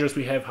many badgers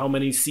we have, how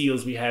many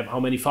seals we have, how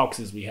many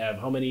foxes we have,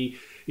 how many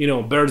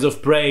birds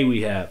of prey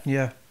we have.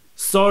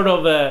 Sort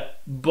of a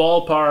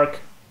ballpark.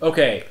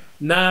 Okay,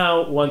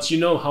 now once you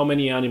know how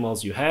many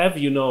animals you have,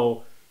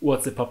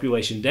 what's the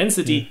population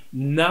density.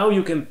 Now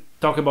you can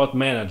talk about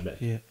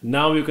management.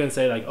 Now you can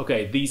say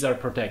okay, these are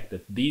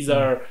protected, these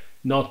are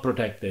not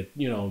protected.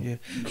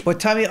 But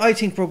Tommy, I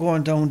think we're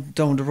going down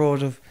the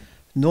road of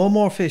no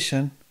more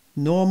fishing,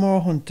 no more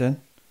hunting,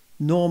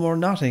 no more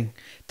nothing.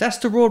 That's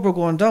the road we're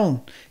going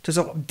down. There's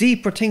a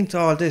deeper thing to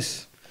all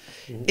this.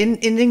 In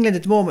England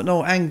at the moment,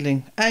 no,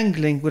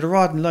 angling with a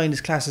rod and line is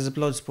classed as a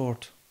blood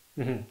sport.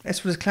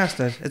 That's what it's classed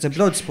as. It's a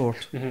blood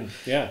sport. And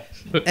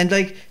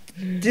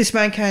this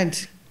man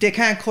they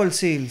can't cull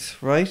seals,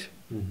 right?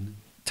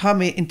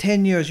 Tommy, in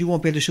 10 years you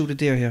won't be able to shoot a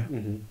deer here.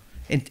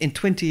 In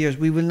 20 years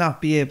we will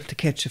not be able to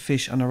catch a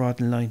fish on a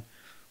rod and line.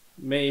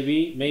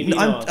 Maybe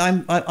not.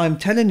 I'm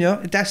telling you,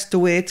 that's the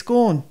way it's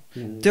going.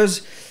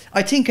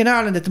 I think in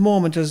Ireland at the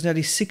moment there's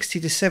nearly 60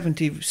 to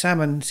 70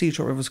 salmon sea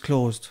trout rivers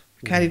closed.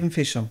 Can't even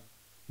fish them.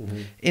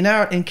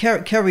 In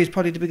Kerry is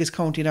probably the biggest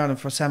county in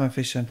Ireland for salmon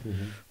fishing.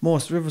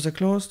 Most rivers are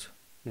closed.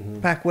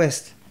 Back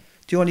west,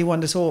 the only one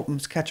that's open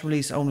is catch and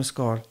release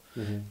Onascar.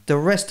 The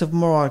rest of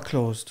them are all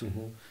closed.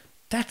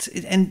 That's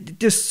it. And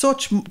there's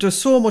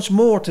so much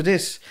more to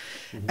this,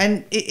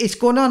 and it's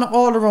going on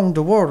all around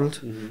the world,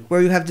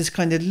 where you have this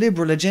kind of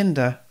liberal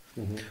agenda,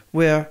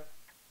 where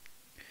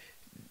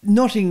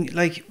nothing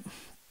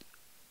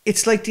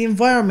it's like the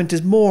environment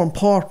is more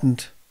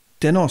important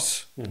than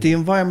us. The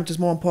environment is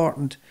more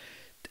important.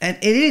 And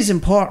it is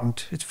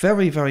important. It's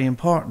very, very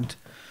important.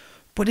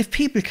 But if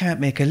people can't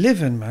make a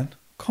living, man,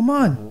 come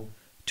on.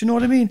 Do you know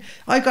what I mean?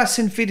 I got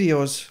sent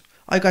videos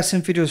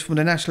from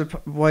the National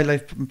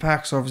Wildlife and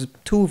Park Service,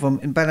 2 of them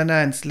in Ballina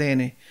and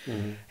Slaney.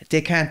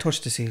 They can't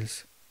touch the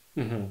seals.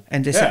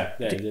 And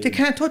they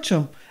can't touch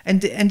them.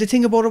 And the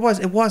thing about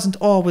it wasn't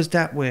always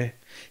that way.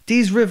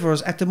 These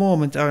rivers at the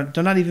moment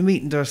they're not even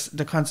meeting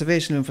the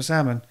conservation limit for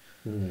salmon.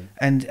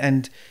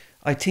 And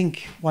I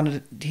think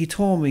he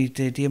told me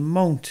the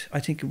amount, I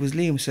think it was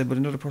Liam said, but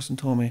another person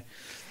told me,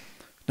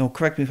 no,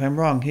 correct me if I'm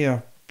wrong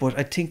here, but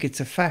I think it's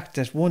a fact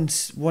that one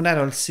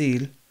adult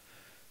seal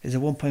is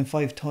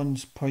 1.5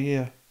 tons per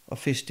year of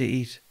fish they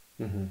eat.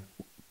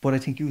 But I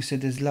think you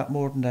said there's a lot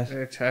more than that.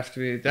 It'd have to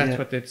be, that's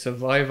what they'd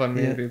survive on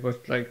maybe,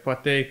 but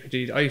what they could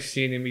eat, I've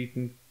seen him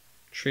eating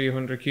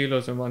 300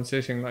 kilos in one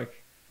sitting, well,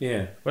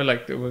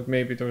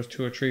 maybe there was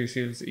 2 or 3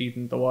 seals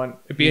eating the one.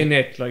 It'd be a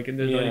net, and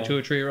there's only 2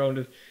 or 3 around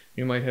it.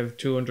 You might have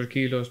 200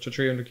 kilos to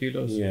 300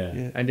 kilos.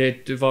 And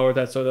they'd devour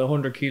that, so they're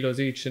 100 kilos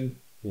each in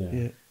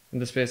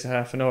the space of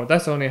half an hour.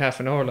 That's only half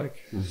an hour,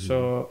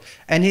 so.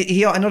 And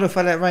he another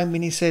fella rang me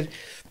and he said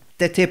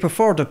that they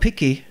prefer the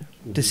picky.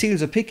 The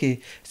seals are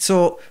picky.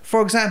 So,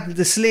 for example,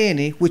 the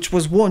Slaney, which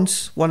was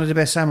once one of the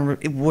best salmon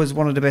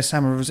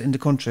rivers in the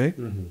country.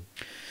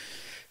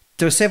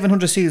 There were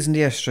 700 seals in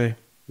the estuary,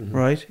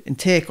 right? And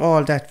take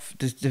all that,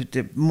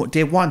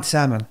 they want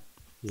salmon,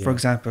 for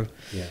example.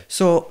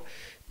 So,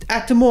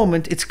 at the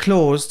moment, it's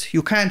closed.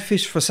 You can't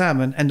fish for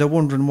salmon, and they're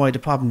wondering why the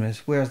problem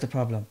is. Where's the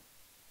problem?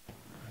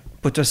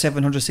 but there's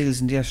 700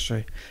 seals in the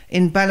estuary.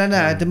 In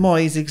Ballina, the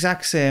Moy is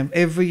exact same.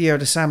 Every year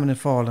the salmon are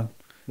falling.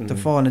 They're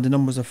falling, the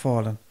numbers are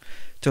falling.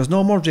 There's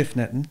no more drift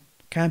netting.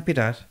 Can't be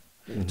that.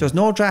 There's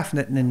no draft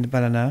netting in the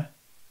Ballina.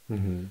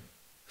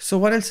 So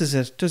what else is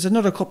it? There's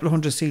another couple of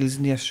hundred seals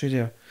in the estuary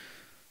there.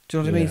 Do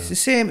you know what I mean? It's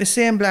the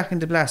same black in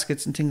the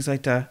blaskets and things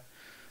like that.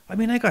 I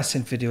mean, I got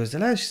sent videos. The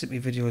lads sent me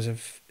videos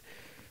of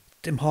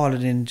them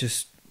hauling in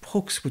just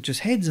hooks with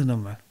just heads on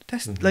them, man.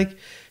 That's like,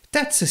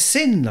 that's a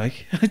sin,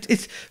 like.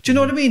 It's, do you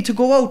know what I mean? To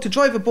go out, to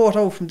drive a boat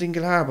out from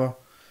Dingle Harbour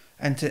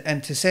and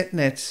to set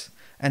nets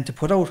and to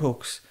put out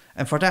hooks,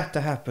 and for that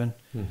to happen,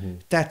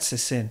 that's a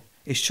sin.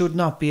 It should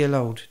not be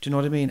allowed. Do you know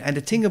what I mean? And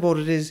the thing about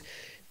it is,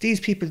 these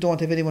people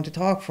don't have anyone to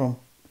talk from.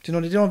 Do you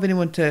know, they don't have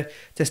anyone to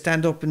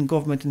stand up in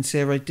government and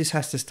say, right, this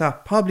has to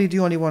stop. Probably the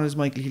only one is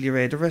Michael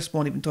Healy-Rae. The rest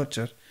won't even touch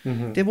it.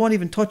 They won't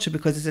even touch it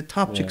because it's a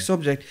toxic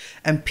subject.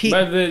 And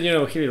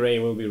but Healy-Rae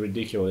will be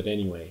ridiculed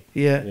anyway.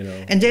 Yeah. You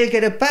know. And they'll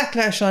get a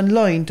backlash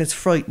online that's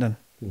frightening.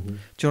 Do you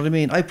know what I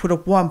mean? I put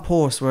up one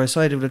post where I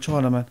sided with a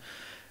trawlerman,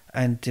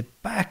 and the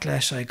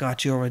backlash I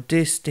got, you're a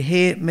this, the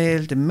hate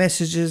mail, the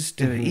messages,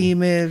 the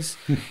emails,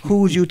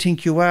 who do you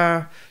think you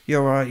are?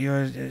 You're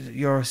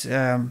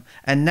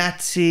a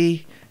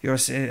Nazi, you're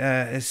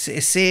a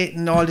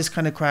Satan, all this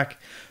kind of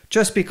crack.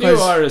 Just because...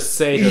 You are a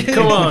Satan,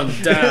 come on,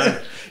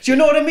 Dan. Do you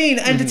know what I mean?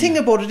 And the thing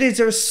about it is,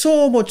 there's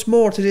so much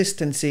more to this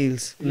than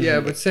seals.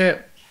 Yeah, but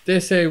they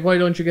say, why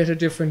don't you get a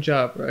different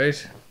job,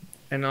 right?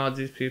 And all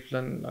these people,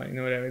 and I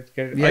know whatever.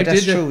 Yeah,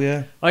 that's true,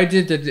 yeah. I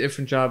did a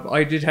different job.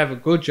 I did have a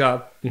good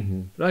job,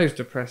 but I used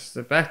to press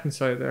the back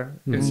inside there,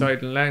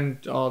 inside and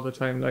land all the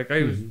time. Like,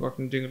 I was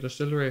working in Dingle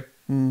Distillery,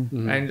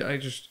 and I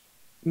just,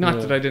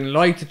 not that I didn't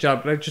like the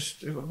job, but I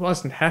just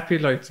wasn't happy,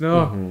 like, you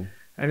know.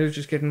 And it was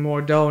just getting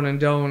more down and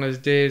down as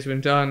days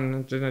went on.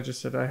 And then I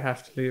just said, I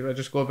have to leave. I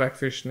just go back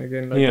fishing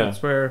again. Like,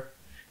 that's where,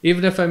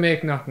 even if I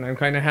make nothing, I'm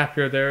kind of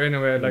happier there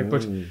anyway. Like,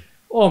 but...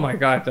 Oh my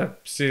God, the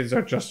seals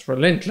are just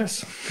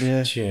relentless.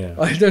 Yeah.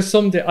 There's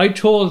some day, I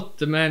told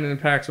the man in the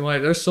Parks and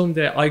Wild, there's some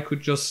day I could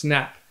just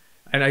snap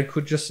and I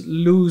could just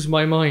lose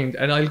my mind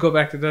and I'll go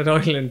back to that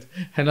island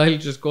and I'll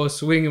just go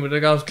swinging with a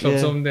golf club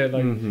someday.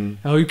 Like,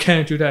 oh, you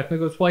can't do that. And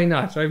I goes, why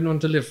not? I have nothing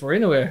to live for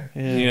anyway.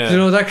 You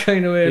know, that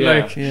kind of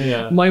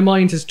way. My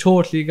mind is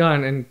totally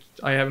gone and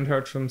I haven't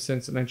heard from him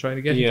since, and I'm trying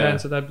to get him to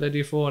answer that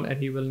bloody phone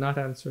and he will not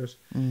answer it.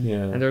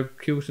 And they're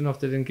cute enough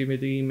they didn't give me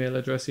the email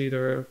address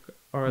either,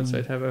 or else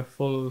I'd have a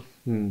full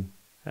list.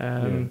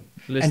 And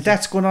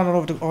that's going on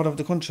all over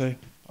the country.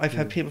 I've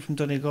had people from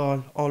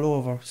Donegal all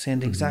over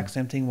saying the exact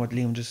same thing what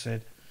Liam just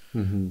said. Do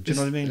you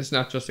know what I mean? It's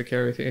not just a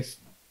Kerry thing. It's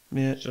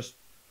just,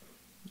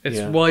 it's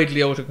Yeah.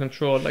 widely out of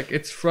control. Like,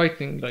 it's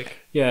frightening. Like,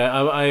 Yeah,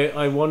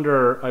 I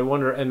wonder,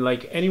 and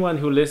like anyone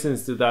who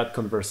listens to that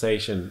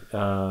conversation,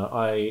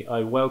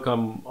 I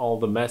welcome all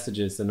the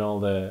messages and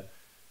all the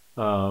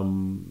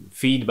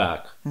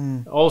feedback.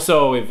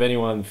 Also, if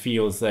anyone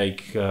feels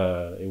like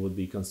it would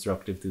be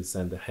constructive to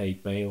send a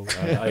hate mail,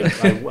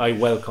 I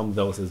welcome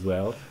those as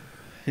well.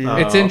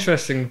 it's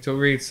interesting to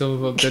read some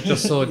of them. They're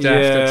just so daft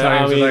at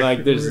times. I mean,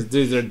 like they're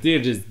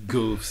just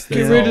goofs.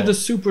 get rid of the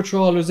super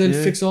trawlers, they'll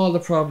fix all the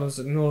problems.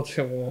 No,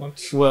 they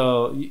won't.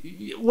 Well,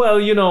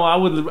 you know, I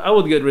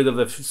would get rid of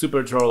the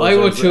super trawlers. I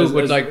would too,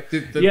 but like,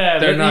 yeah,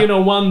 they're but, not. you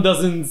know, one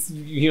doesn't.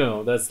 You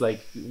know, that's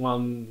like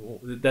one.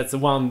 That's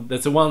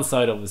one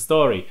side of the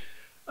story.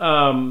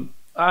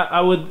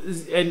 I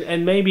would,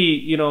 and maybe,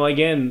 you know,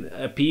 again,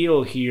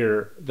 appeal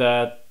here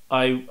that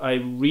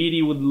I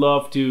really would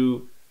love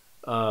to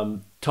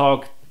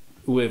talk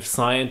with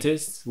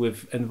scientists,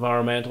 with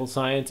environmental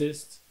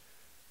scientists,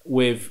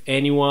 with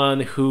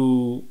anyone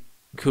who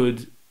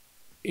could,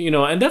 you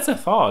know, and that's a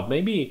thought.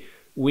 Maybe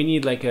we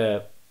need like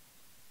a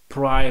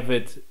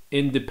private,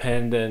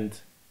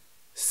 independent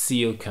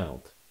seal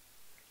count.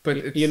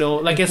 But you know,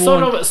 like a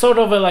sort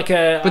of like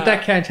a. But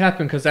that can't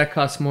happen because that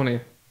costs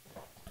money.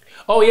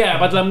 Oh yeah,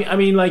 but I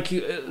mean, like,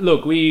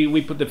 look,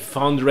 we put the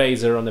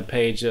fundraiser on the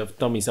page of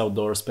Tommy's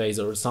Outdoor Space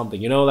or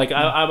something. You know, like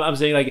I'm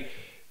saying, like,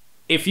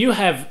 if you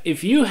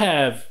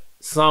have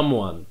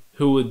someone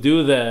who would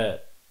do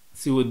the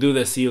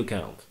seal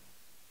count,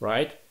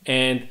 right,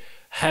 and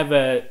have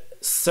a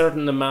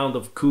certain amount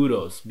of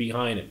kudos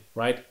behind him,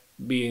 right,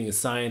 being a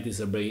scientist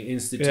or being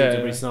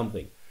instituted or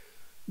something.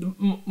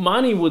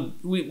 Money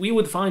we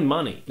would find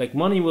money. Like,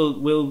 money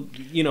will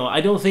you know,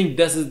 I don't think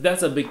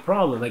that's a big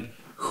problem. Like,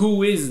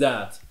 who is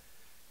that,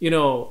 you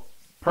know,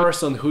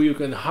 person who you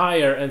can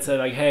hire and say,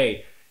 like,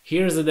 hey,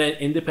 here's an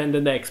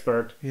independent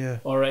expert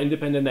or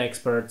independent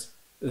experts.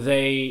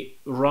 They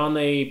run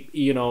a,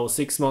 you know,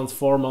 6 months,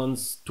 4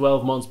 months,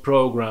 12 months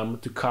program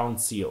to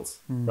count seals,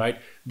 right?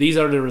 These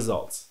are the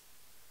results.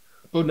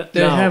 But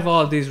they have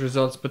all these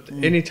results, but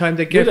anytime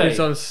they get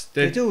results,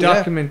 they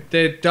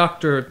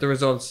doctor the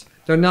results.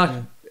 They're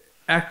not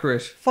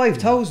accurate.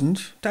 5,000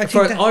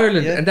 for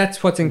Ireland, and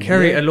that's what's in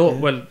Kerry alone.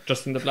 Well,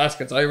 just in the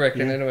blaskets, I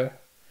reckon, anyway.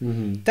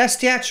 That's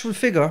the actual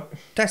figure.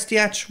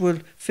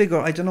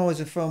 I don't know, is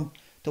it from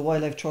the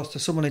Wildlife Trust or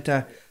someone like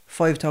that?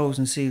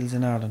 5,000 seals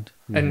in Ireland.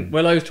 And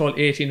well, I was told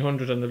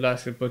 1,800 on the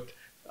blasket, but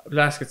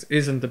Blaskets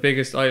isn't the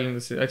biggest island.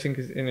 I think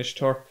it's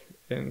Inishturk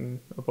in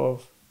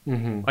above.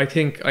 Mm-hmm. I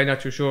think, I'm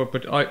not too sure,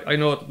 but I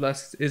know that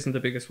Blaskets isn't the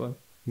biggest one.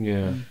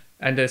 Yeah.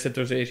 And they said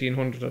there's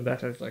 1,800 on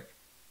that. I was like,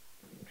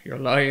 you're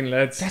lying,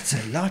 lads. That's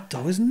a lot,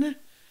 though, isn't it?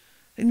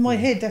 In my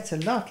head, that's a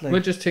lot. Like,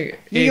 We'll just think.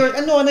 no,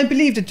 and I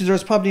believe that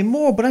there's probably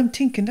more, but I'm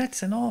thinking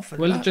that's an awful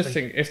lot. Well, just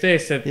think, if they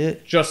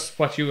said just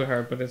what you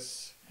heard, but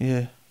it's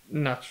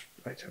not,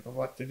 I don't know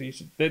what did he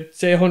say. They'd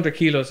say 100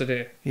 kilos a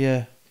day.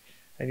 Yeah.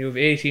 And you have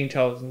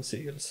 18,000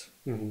 seals.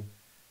 Mm-hmm.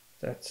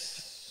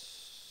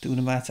 That's... Doing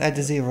the maths. Add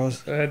the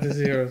zeros. Add the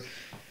zeros.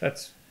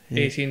 That's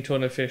 18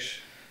 ton of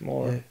fish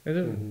more. Yeah. Is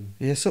it? Mm-hmm.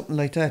 Yeah, something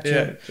like that.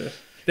 Yeah. Yeah.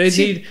 They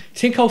need...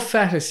 Think how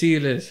fat a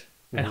seal is.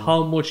 And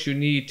how much you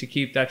need to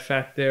keep that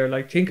fat there.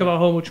 Like, think about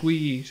how much we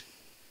eat,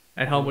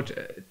 and how much.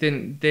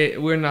 Then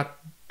we're not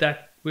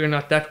that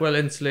well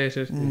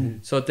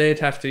insulated. So they'd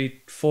have to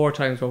eat 4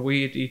 times what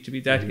we eat to be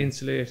that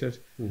insulated,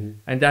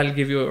 and that'll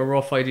give you a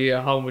rough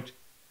idea how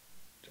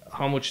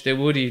much they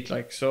would eat.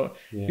 Like, so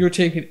you're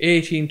taking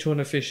 18 ton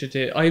of fish a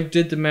day. I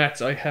did the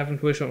maths. I haven't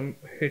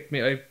hit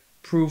me. I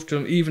proved to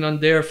them, even on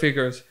their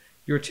figures,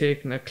 you're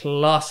taking a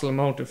colossal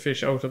amount of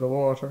fish out of the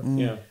water.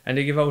 Yeah. And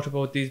they give out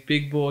about these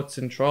big boats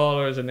and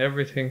trawlers and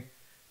everything.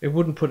 It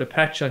wouldn't put a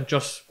patch on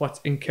just what's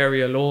in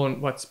Kerry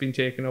alone, what's been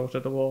taken out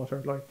of the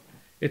water. Like,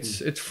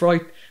 it's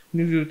fright.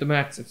 When you do the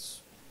maths,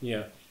 it's...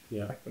 Yeah.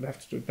 I would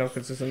have to do it now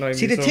because it's annoying.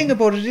 See, the thing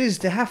about it is,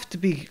 they have to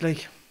be,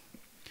 like...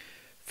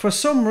 For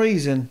some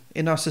reason,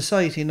 in our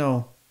society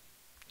now,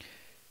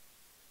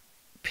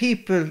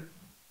 people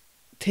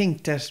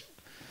think that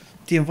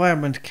the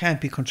environment can't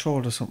be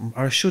controlled or something,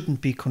 or shouldn't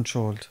be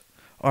controlled,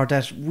 or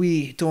that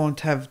we don't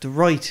have the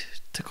right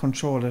to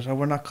control it, or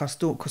we're not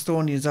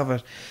custodians of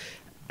it.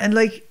 And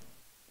like,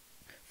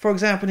 for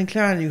example, in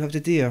Clarendon you have the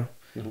deer.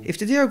 If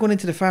the deer are going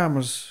into the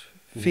farmer's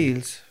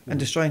fields and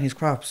destroying his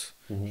crops,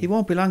 he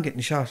won't be long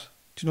getting shot.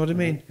 Do you know what I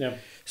mean? Yeah.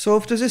 So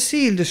if there's a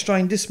seal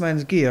destroying this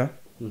man's gear,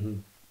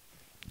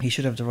 he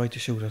should have the right to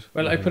shoot it.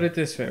 Well, I put it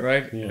this way,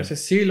 right? Yeah. If a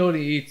seal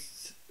only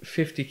eats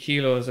 50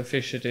 kilos of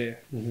fish a day,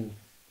 and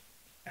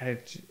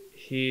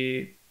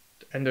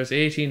there's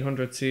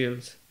 1,800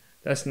 seals,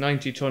 that's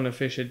 90 ton of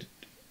fish a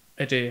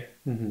day.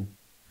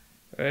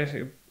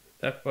 Right?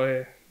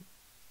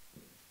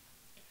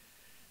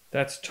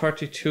 That's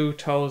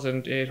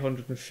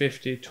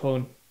 32,850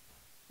 ton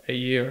a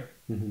year.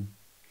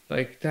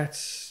 Like,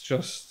 that's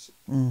just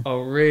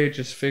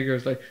outrageous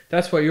figures. Like,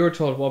 that's why you're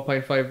told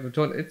 1.5 of a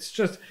ton. It's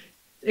just,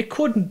 it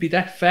couldn't be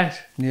that fat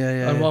on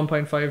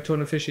 1.5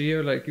 ton of fish a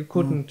year. Like, you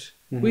couldn't.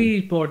 We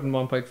eat more than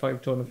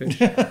 1.5 ton of fish.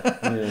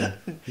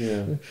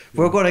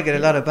 We're going to get a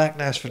lot of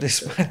backlash for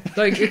this, man.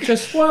 Like, it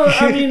just... Well,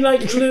 I mean,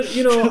 like,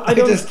 you know, I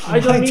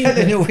don't mean...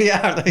 telling you we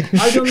are, like...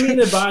 I don't mean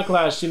a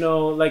backlash, you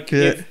know, like,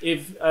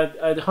 if at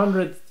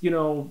 100, you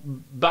know,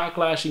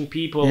 backlashing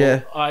people,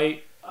 I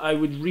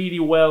would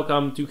really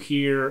welcome to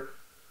hear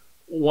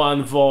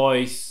one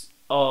voice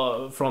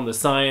from the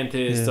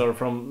scientist or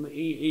from,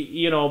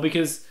 you know,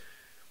 because...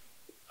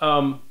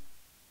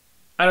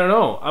 I don't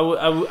know.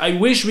 I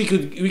wish we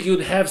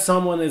could have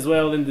someone as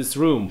well in this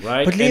room,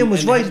 right? But Liam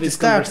was right at the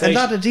start. A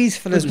lot of these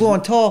fellas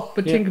won't talk.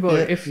 But think about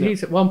it. If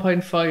he's at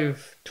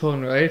 1.5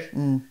 ton, right?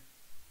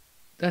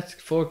 That's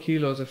 4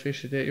 kilos of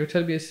fish a day. You're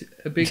telling me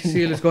a big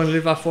seal is going to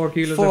live off 4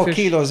 kilos of fish? 4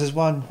 kilos is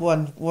one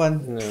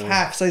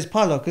half-size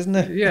pollock, isn't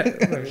it?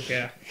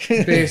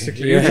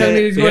 Basically. You're telling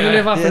me he's going to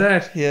live off of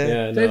that?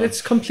 No.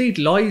 It's complete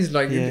lies.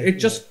 Like, it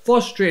just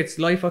frustrates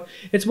life.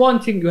 It's one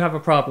thing you have a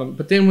problem,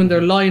 but then when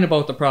they're lying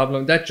about the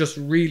problem, that just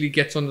really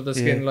gets under the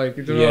skin. Like,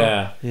 you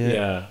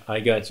know? I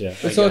gotcha.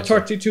 So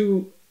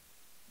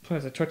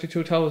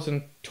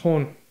 32,000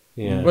 ton.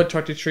 Yeah. Well,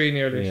 33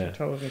 nearly.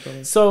 1,000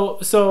 tons.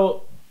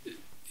 So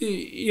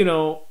you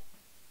know,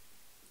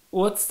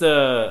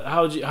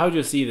 how do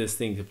you see this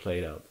thing to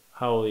play out?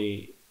 How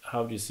do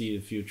you see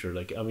the future?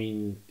 Like, I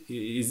mean,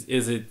 is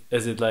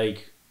it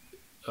like,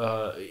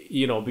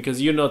 you know, because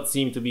you not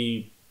seem to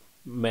be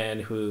man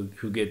who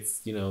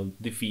gets, you know,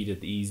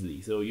 defeated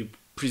easily. So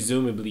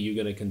presumably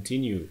you're gonna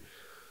continue.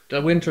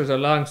 The winters are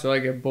long, so I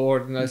get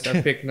bored and I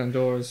start picking on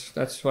doors.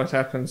 That's what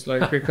happens,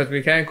 like, because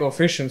we can't go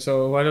fishing.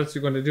 So what else are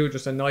you going to do?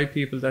 Just annoy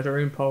people that are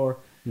in power.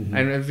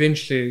 And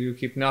eventually you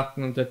keep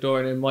knocking on the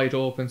door and it might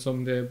open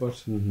someday,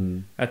 but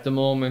at the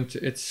moment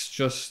it's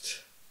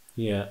just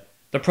the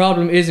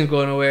problem isn't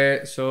going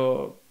away,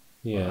 so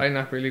I'm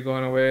not really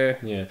going away.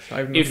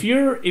 If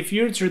you're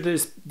through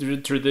this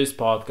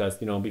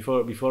podcast, you know,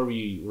 before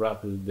we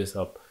wrap this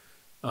up,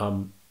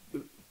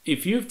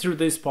 if you through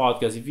this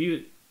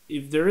podcast,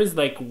 if there is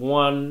like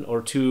 1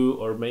 or 2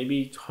 or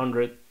maybe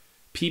 100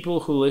 people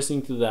who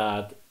listen to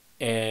that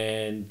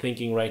and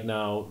thinking right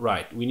now,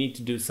 right, we need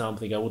to do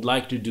something. I would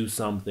like to do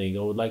something. I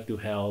would like to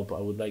help.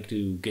 I would like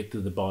to get to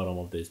the bottom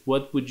of this.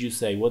 What would you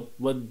say? What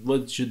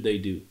should they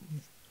do?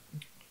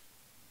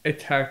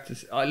 It's hard to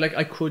say.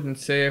 I couldn't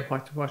say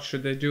what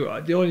should they do.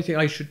 The only thing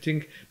I should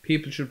think,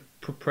 people should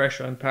put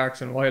pressure on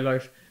Parks and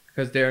Wildlife,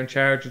 because they're in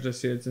charge of the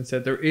seals, and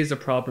said there is a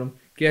problem.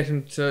 Get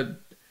them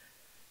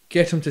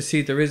to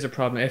see there is a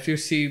problem. If you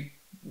see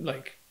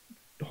like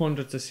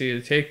hundreds of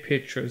seals, take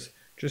pictures,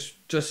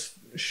 just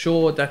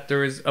show that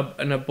there is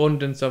an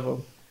abundance of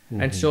them.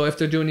 And so if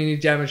they're doing any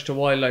damage to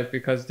wildlife,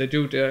 because they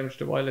do damage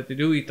to wildlife, they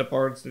do eat the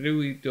birds, they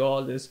do eat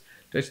all this,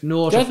 there's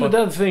no...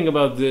 That thing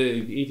about the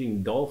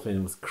eating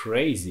dolphin was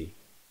crazy.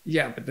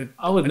 Yeah, but that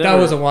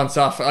never, was a once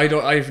off.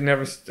 I've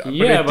never...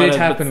 Yeah, but it did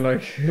happen,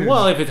 like...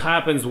 Well, if it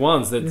happens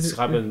once, that's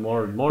happened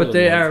more but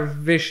they are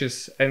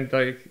vicious, and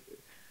like...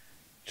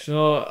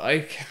 So,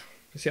 I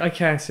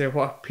can't say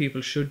what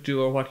people should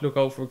do or what look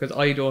out for, because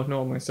I don't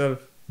know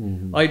myself.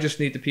 I just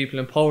need the people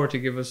in power to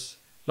give us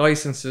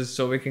licenses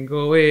so we can go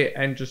away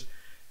and just...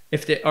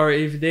 If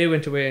they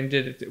went away and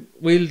did it,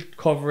 we'll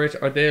cover it,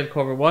 or they'll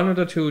cover one of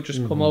the two.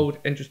 Just come out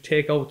and just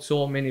take out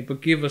so many, but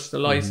give us the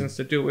license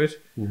to do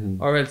it,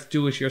 or else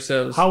do it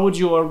yourselves. How would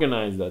you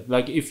organize that?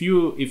 Like if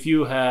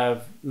you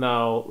have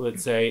now,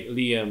 let's say,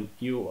 Liam,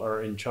 you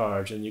are in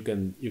charge and you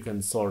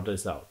can sort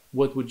this out.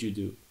 What would you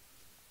do?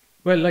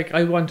 Well, like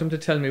I want them to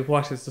tell me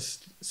what is the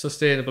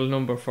sustainable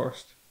number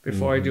first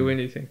before I do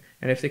anything,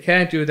 and if they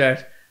can't do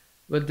that,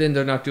 well, then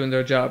they're not doing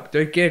their job.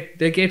 They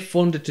get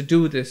funded to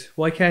do this.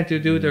 Why can't they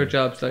do their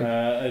jobs? Like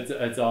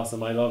it's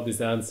awesome. I love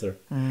this answer.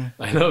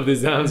 I love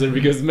this answer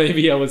because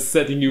maybe I was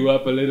setting you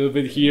up a little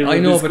bit here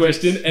with this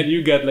question, and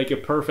you got like a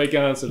perfect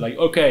answer. Like,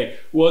 okay,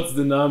 what's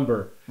the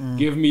number?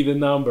 Give me the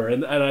number,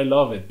 and I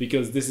love it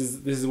because this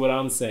is what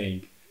I'm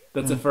saying.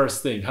 That's the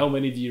first thing. How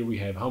many deer we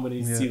have? How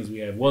many seals we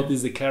have? What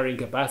is the carrying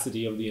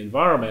capacity of the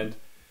environment?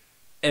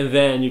 And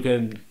then you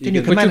can but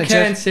you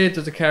can't say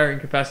there's a carrying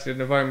capacity of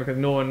the environment because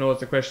no one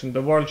knows the question.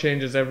 The world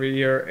changes every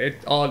year.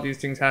 All these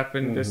things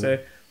happen. They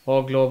say,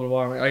 oh, global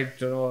warming. I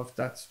don't know if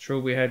that's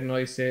true. We had an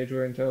ice age.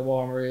 We're into a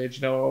warmer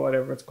age now, or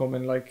whatever it's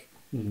coming. Like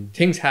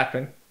things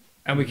happen,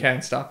 and we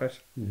can't stop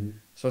it.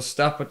 So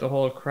stop with the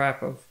whole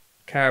crap of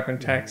carbon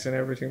tax and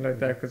everything like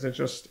that, because it's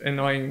just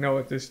annoying now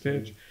at this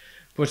stage.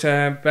 But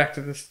back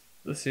to this.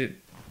 Let's see.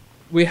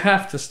 We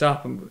have to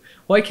stop them.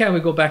 Why can't we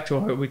go back to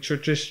what we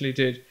traditionally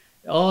did?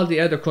 All the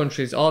other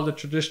countries, all the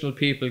traditional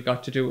people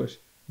got to do it.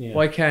 Yeah.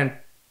 Why can't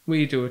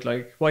we do it?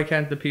 Like, why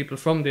can't the people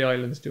from the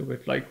islands do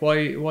it? Like,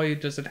 why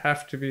does it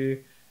have to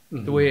be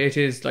the way it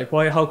is? Like,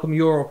 how come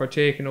Europe are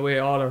taking away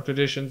all our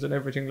traditions and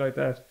everything like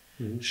that?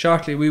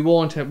 Shortly, we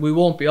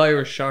won't be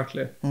Irish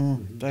shortly.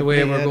 The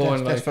way we're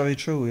going, that's very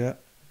true. Yeah,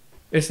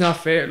 it's not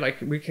fair. Like,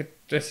 we could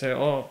just say,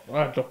 oh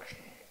look.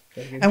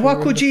 And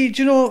what could you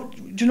do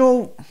you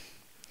know,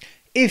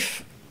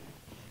 if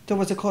there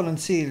was a cull on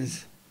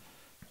seals?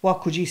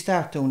 What could you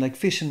start doing, like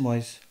fishing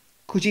wise?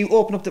 Could you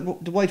open up the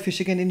whitefish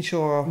again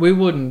inshore? We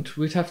wouldn't.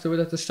 We'd have to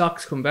let the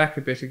stocks come back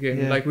a bit again.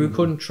 Yeah. Like we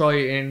couldn't try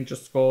and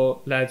just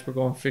go, lads, we're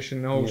going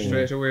fishing now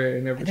straight away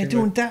and everything. And they're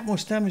doing that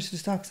much damage to the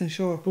stocks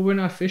inshore. But we're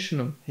not fishing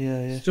them.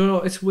 Yeah. So, you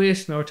know, it's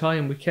wasting our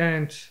time. We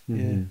can't.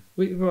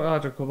 We'd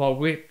rather come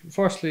out.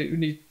 Firstly, we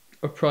need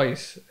a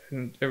price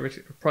and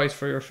everything. A price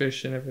for your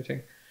fish and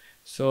everything.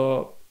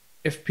 So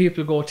if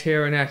people go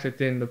tearing at it,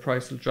 then the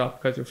price will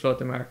drop because you flood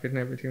the market and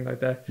everything like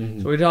that.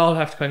 So we'd all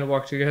have to kind of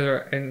work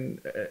together in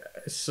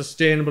a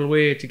sustainable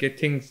way to get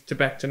things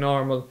back to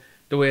normal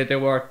the way they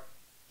were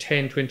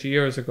 10, 20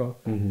 years ago.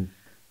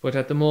 But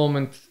at the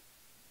moment,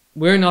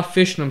 we're not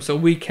fishing them, so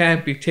we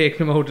can't be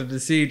taking them out of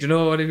the sea. Do you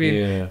know what I mean?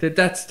 Yeah.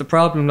 That's the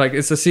problem. Like,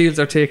 it's the seals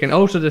are taken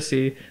out of the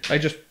sea.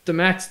 The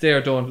maths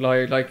there don't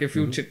lie. Like, if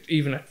you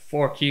even at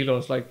 4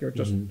 kilos, like, you're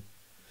just...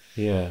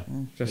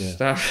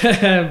 stop.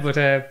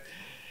 But...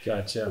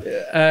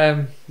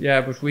 Gotcha.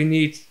 But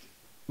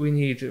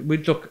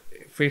we'd look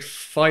for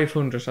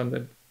 500 on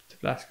the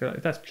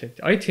Blasket. That's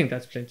plenty. I think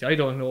that's plenty. I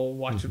don't know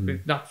what should be,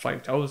 not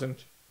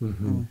 5,000.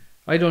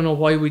 I don't know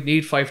why we'd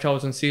need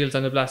 5,000 seals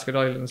on the Blasket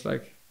Islands.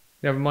 Like,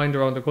 never mind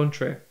around the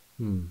country.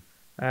 No,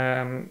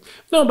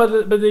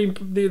 but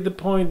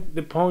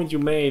the point you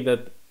made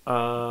that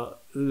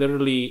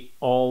literally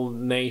all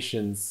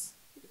nations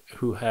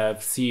who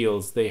have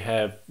seals, they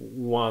have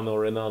one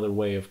or another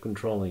way of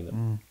controlling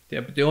them.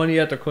 Yeah, but the only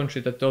other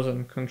country that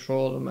doesn't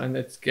control them and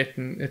it's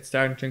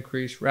starting to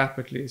increase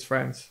rapidly is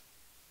France.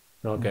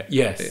 Okay.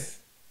 Yes.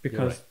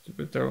 Because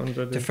they're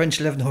under the French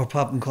will have no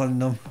problem calling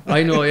them.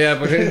 I know, yeah,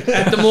 but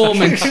at the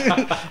moment...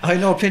 I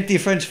know plenty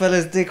of French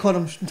fellas, they call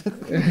them...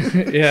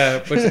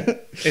 Yeah,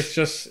 but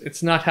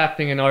it's not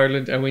happening in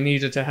Ireland, and we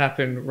need it to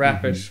happen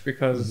rapid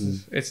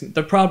because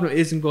the problem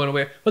isn't going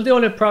away. Well, the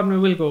only problem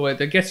will go away,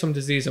 they get some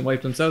disease and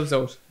wipe themselves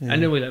out,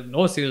 and then we'll have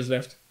no seals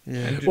left.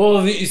 Yeah.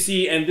 Well, you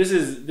see, and this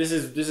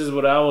is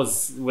what I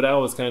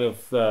was kind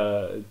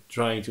of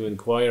trying to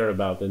inquire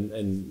about,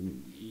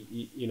 and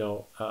you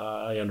know,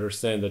 I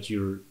understand that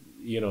you're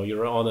an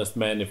honest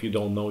man. If you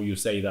don't know, you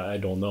say that I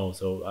don't know.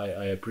 So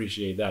I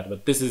appreciate that.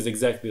 But this is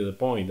exactly the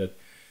point, that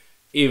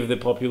if the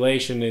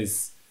population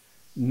is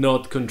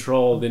not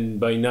controlled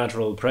by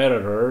natural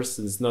predators,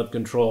 it's not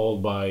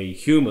controlled by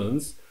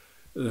humans,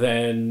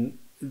 then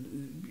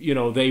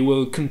they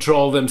will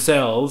control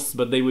themselves,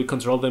 but they will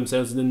control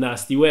themselves in a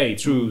nasty way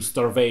through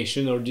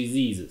starvation or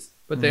diseases.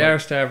 But they are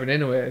starving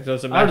anyway. It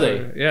doesn't matter. Are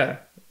they? Yeah,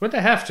 but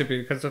they have to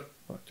be because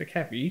they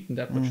can't be eating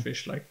that much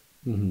fish. Like,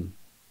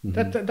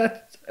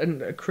 That's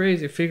a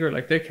crazy figure.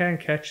 Like, they can't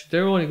catch.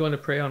 They're only going to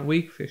prey on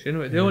weak fish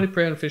anyway. They only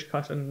prey on fish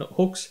caught on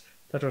hooks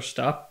that are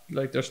stopped,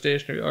 like they're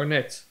stationary, or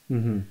nets.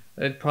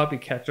 They'd probably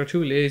catch. They're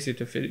too lazy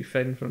to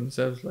fend for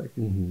themselves. Like,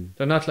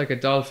 they're not like a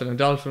dolphin. A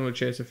dolphin will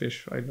chase a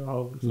fish. I don't know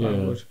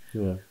how.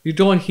 But you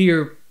don't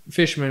hear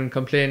fishermen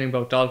complaining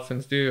about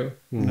dolphins, do you?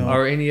 No.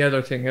 Or any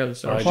other thing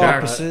else, or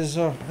sharks. Porpoises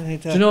or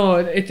anything. Do you know,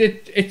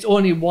 it's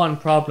only one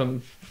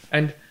problem,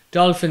 and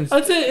dolphins.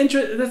 That's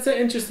an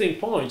interesting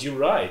point. You're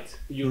right.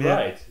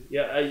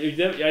 Yeah,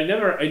 I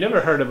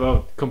never heard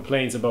about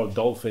complaints about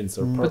dolphins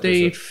or porpoises. But they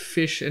eat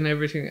fish and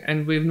everything,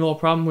 and we've no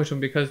problem with them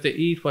because they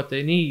eat what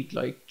they need.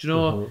 Like, do you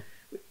know,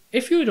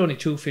 if you had only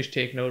 2 fish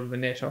taken out of a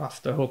net or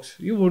off the hooks,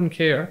 you wouldn't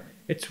care.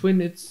 It's when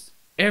it's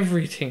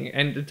everything,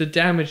 and the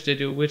damage they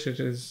do with it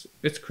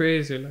it's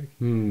crazy. Like,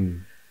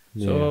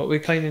 so we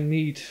kind of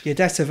need. Yeah,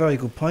 that's a very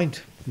good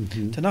point.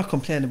 They're not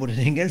complaining about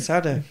anything else,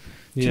 are they?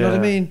 Do you know what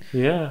I mean?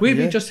 Yeah. We'd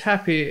be just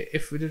happy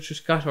if we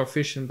just got our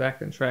fishing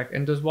back on track.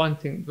 And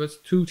there's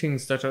 2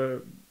 things that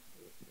are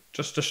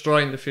just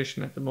destroying the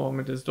fishing at the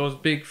moment: is those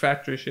big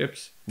factory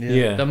ships,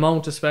 the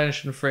amount of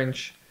Spanish and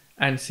French,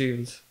 and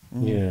seals.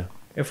 Yeah.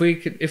 If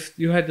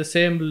you had the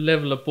same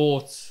level of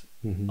boats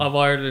of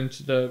Ireland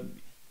to the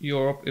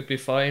Europe, it'd be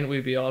fine.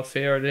 We'd be all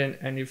fair then.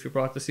 And if you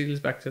brought the seals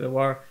back to the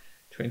war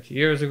 20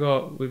 years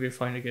ago, we'd be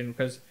fine again,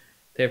 because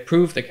they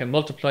proved they can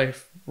multiply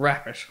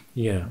rapid.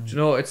 Yeah. Do you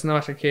know, it's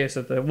not a case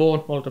that they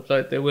won't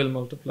multiply, they will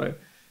multiply.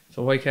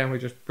 So why can't we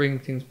just bring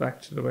things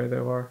back to the way they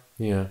were?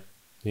 Yeah.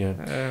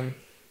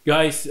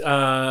 Guys,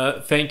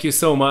 thank you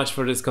so much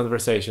for this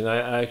conversation.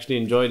 I actually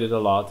enjoyed it a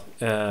lot.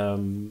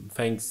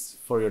 Thanks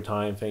for your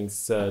time.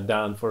 Thanks,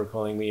 Dan, for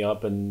calling me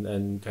up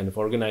and kind of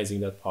organizing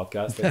that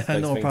podcast. Thanks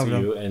No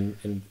problem. to you.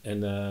 And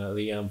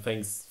Liam,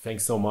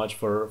 thanks so much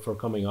for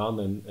coming on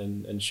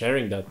and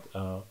sharing that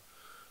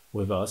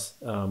with us.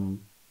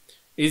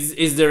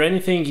 Is there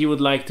anything you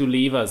would like to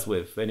leave us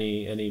with?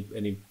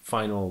 Any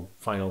final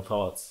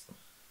thoughts?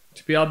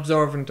 To be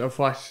observant of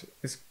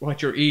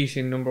what you're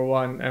eating, number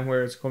one, and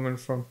where it's coming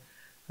from,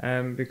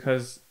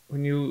 because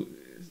when you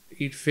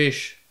eat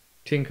fish,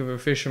 think of a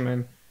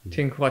fisherman.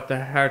 Think what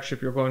the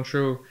hardship you're going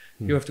through.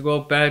 You have to go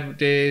out bad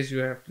days. You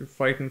have to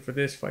fighting for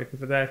this, fighting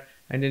for that,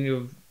 and then you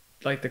have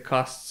like the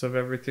costs of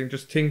everything.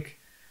 Just think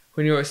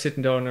when you're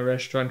sitting down in a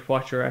restaurant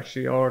what you're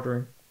actually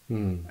ordering.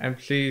 And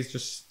please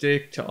just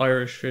stick to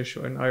Irish fish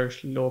and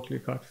Irish locally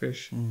caught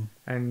fish,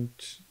 and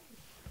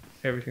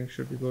everything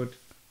should be good.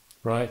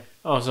 Right.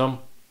 Awesome.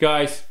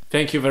 Guys,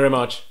 thank you very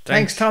much.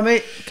 Thanks, Tommy.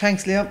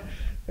 Thanks, Liam.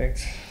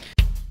 Thanks.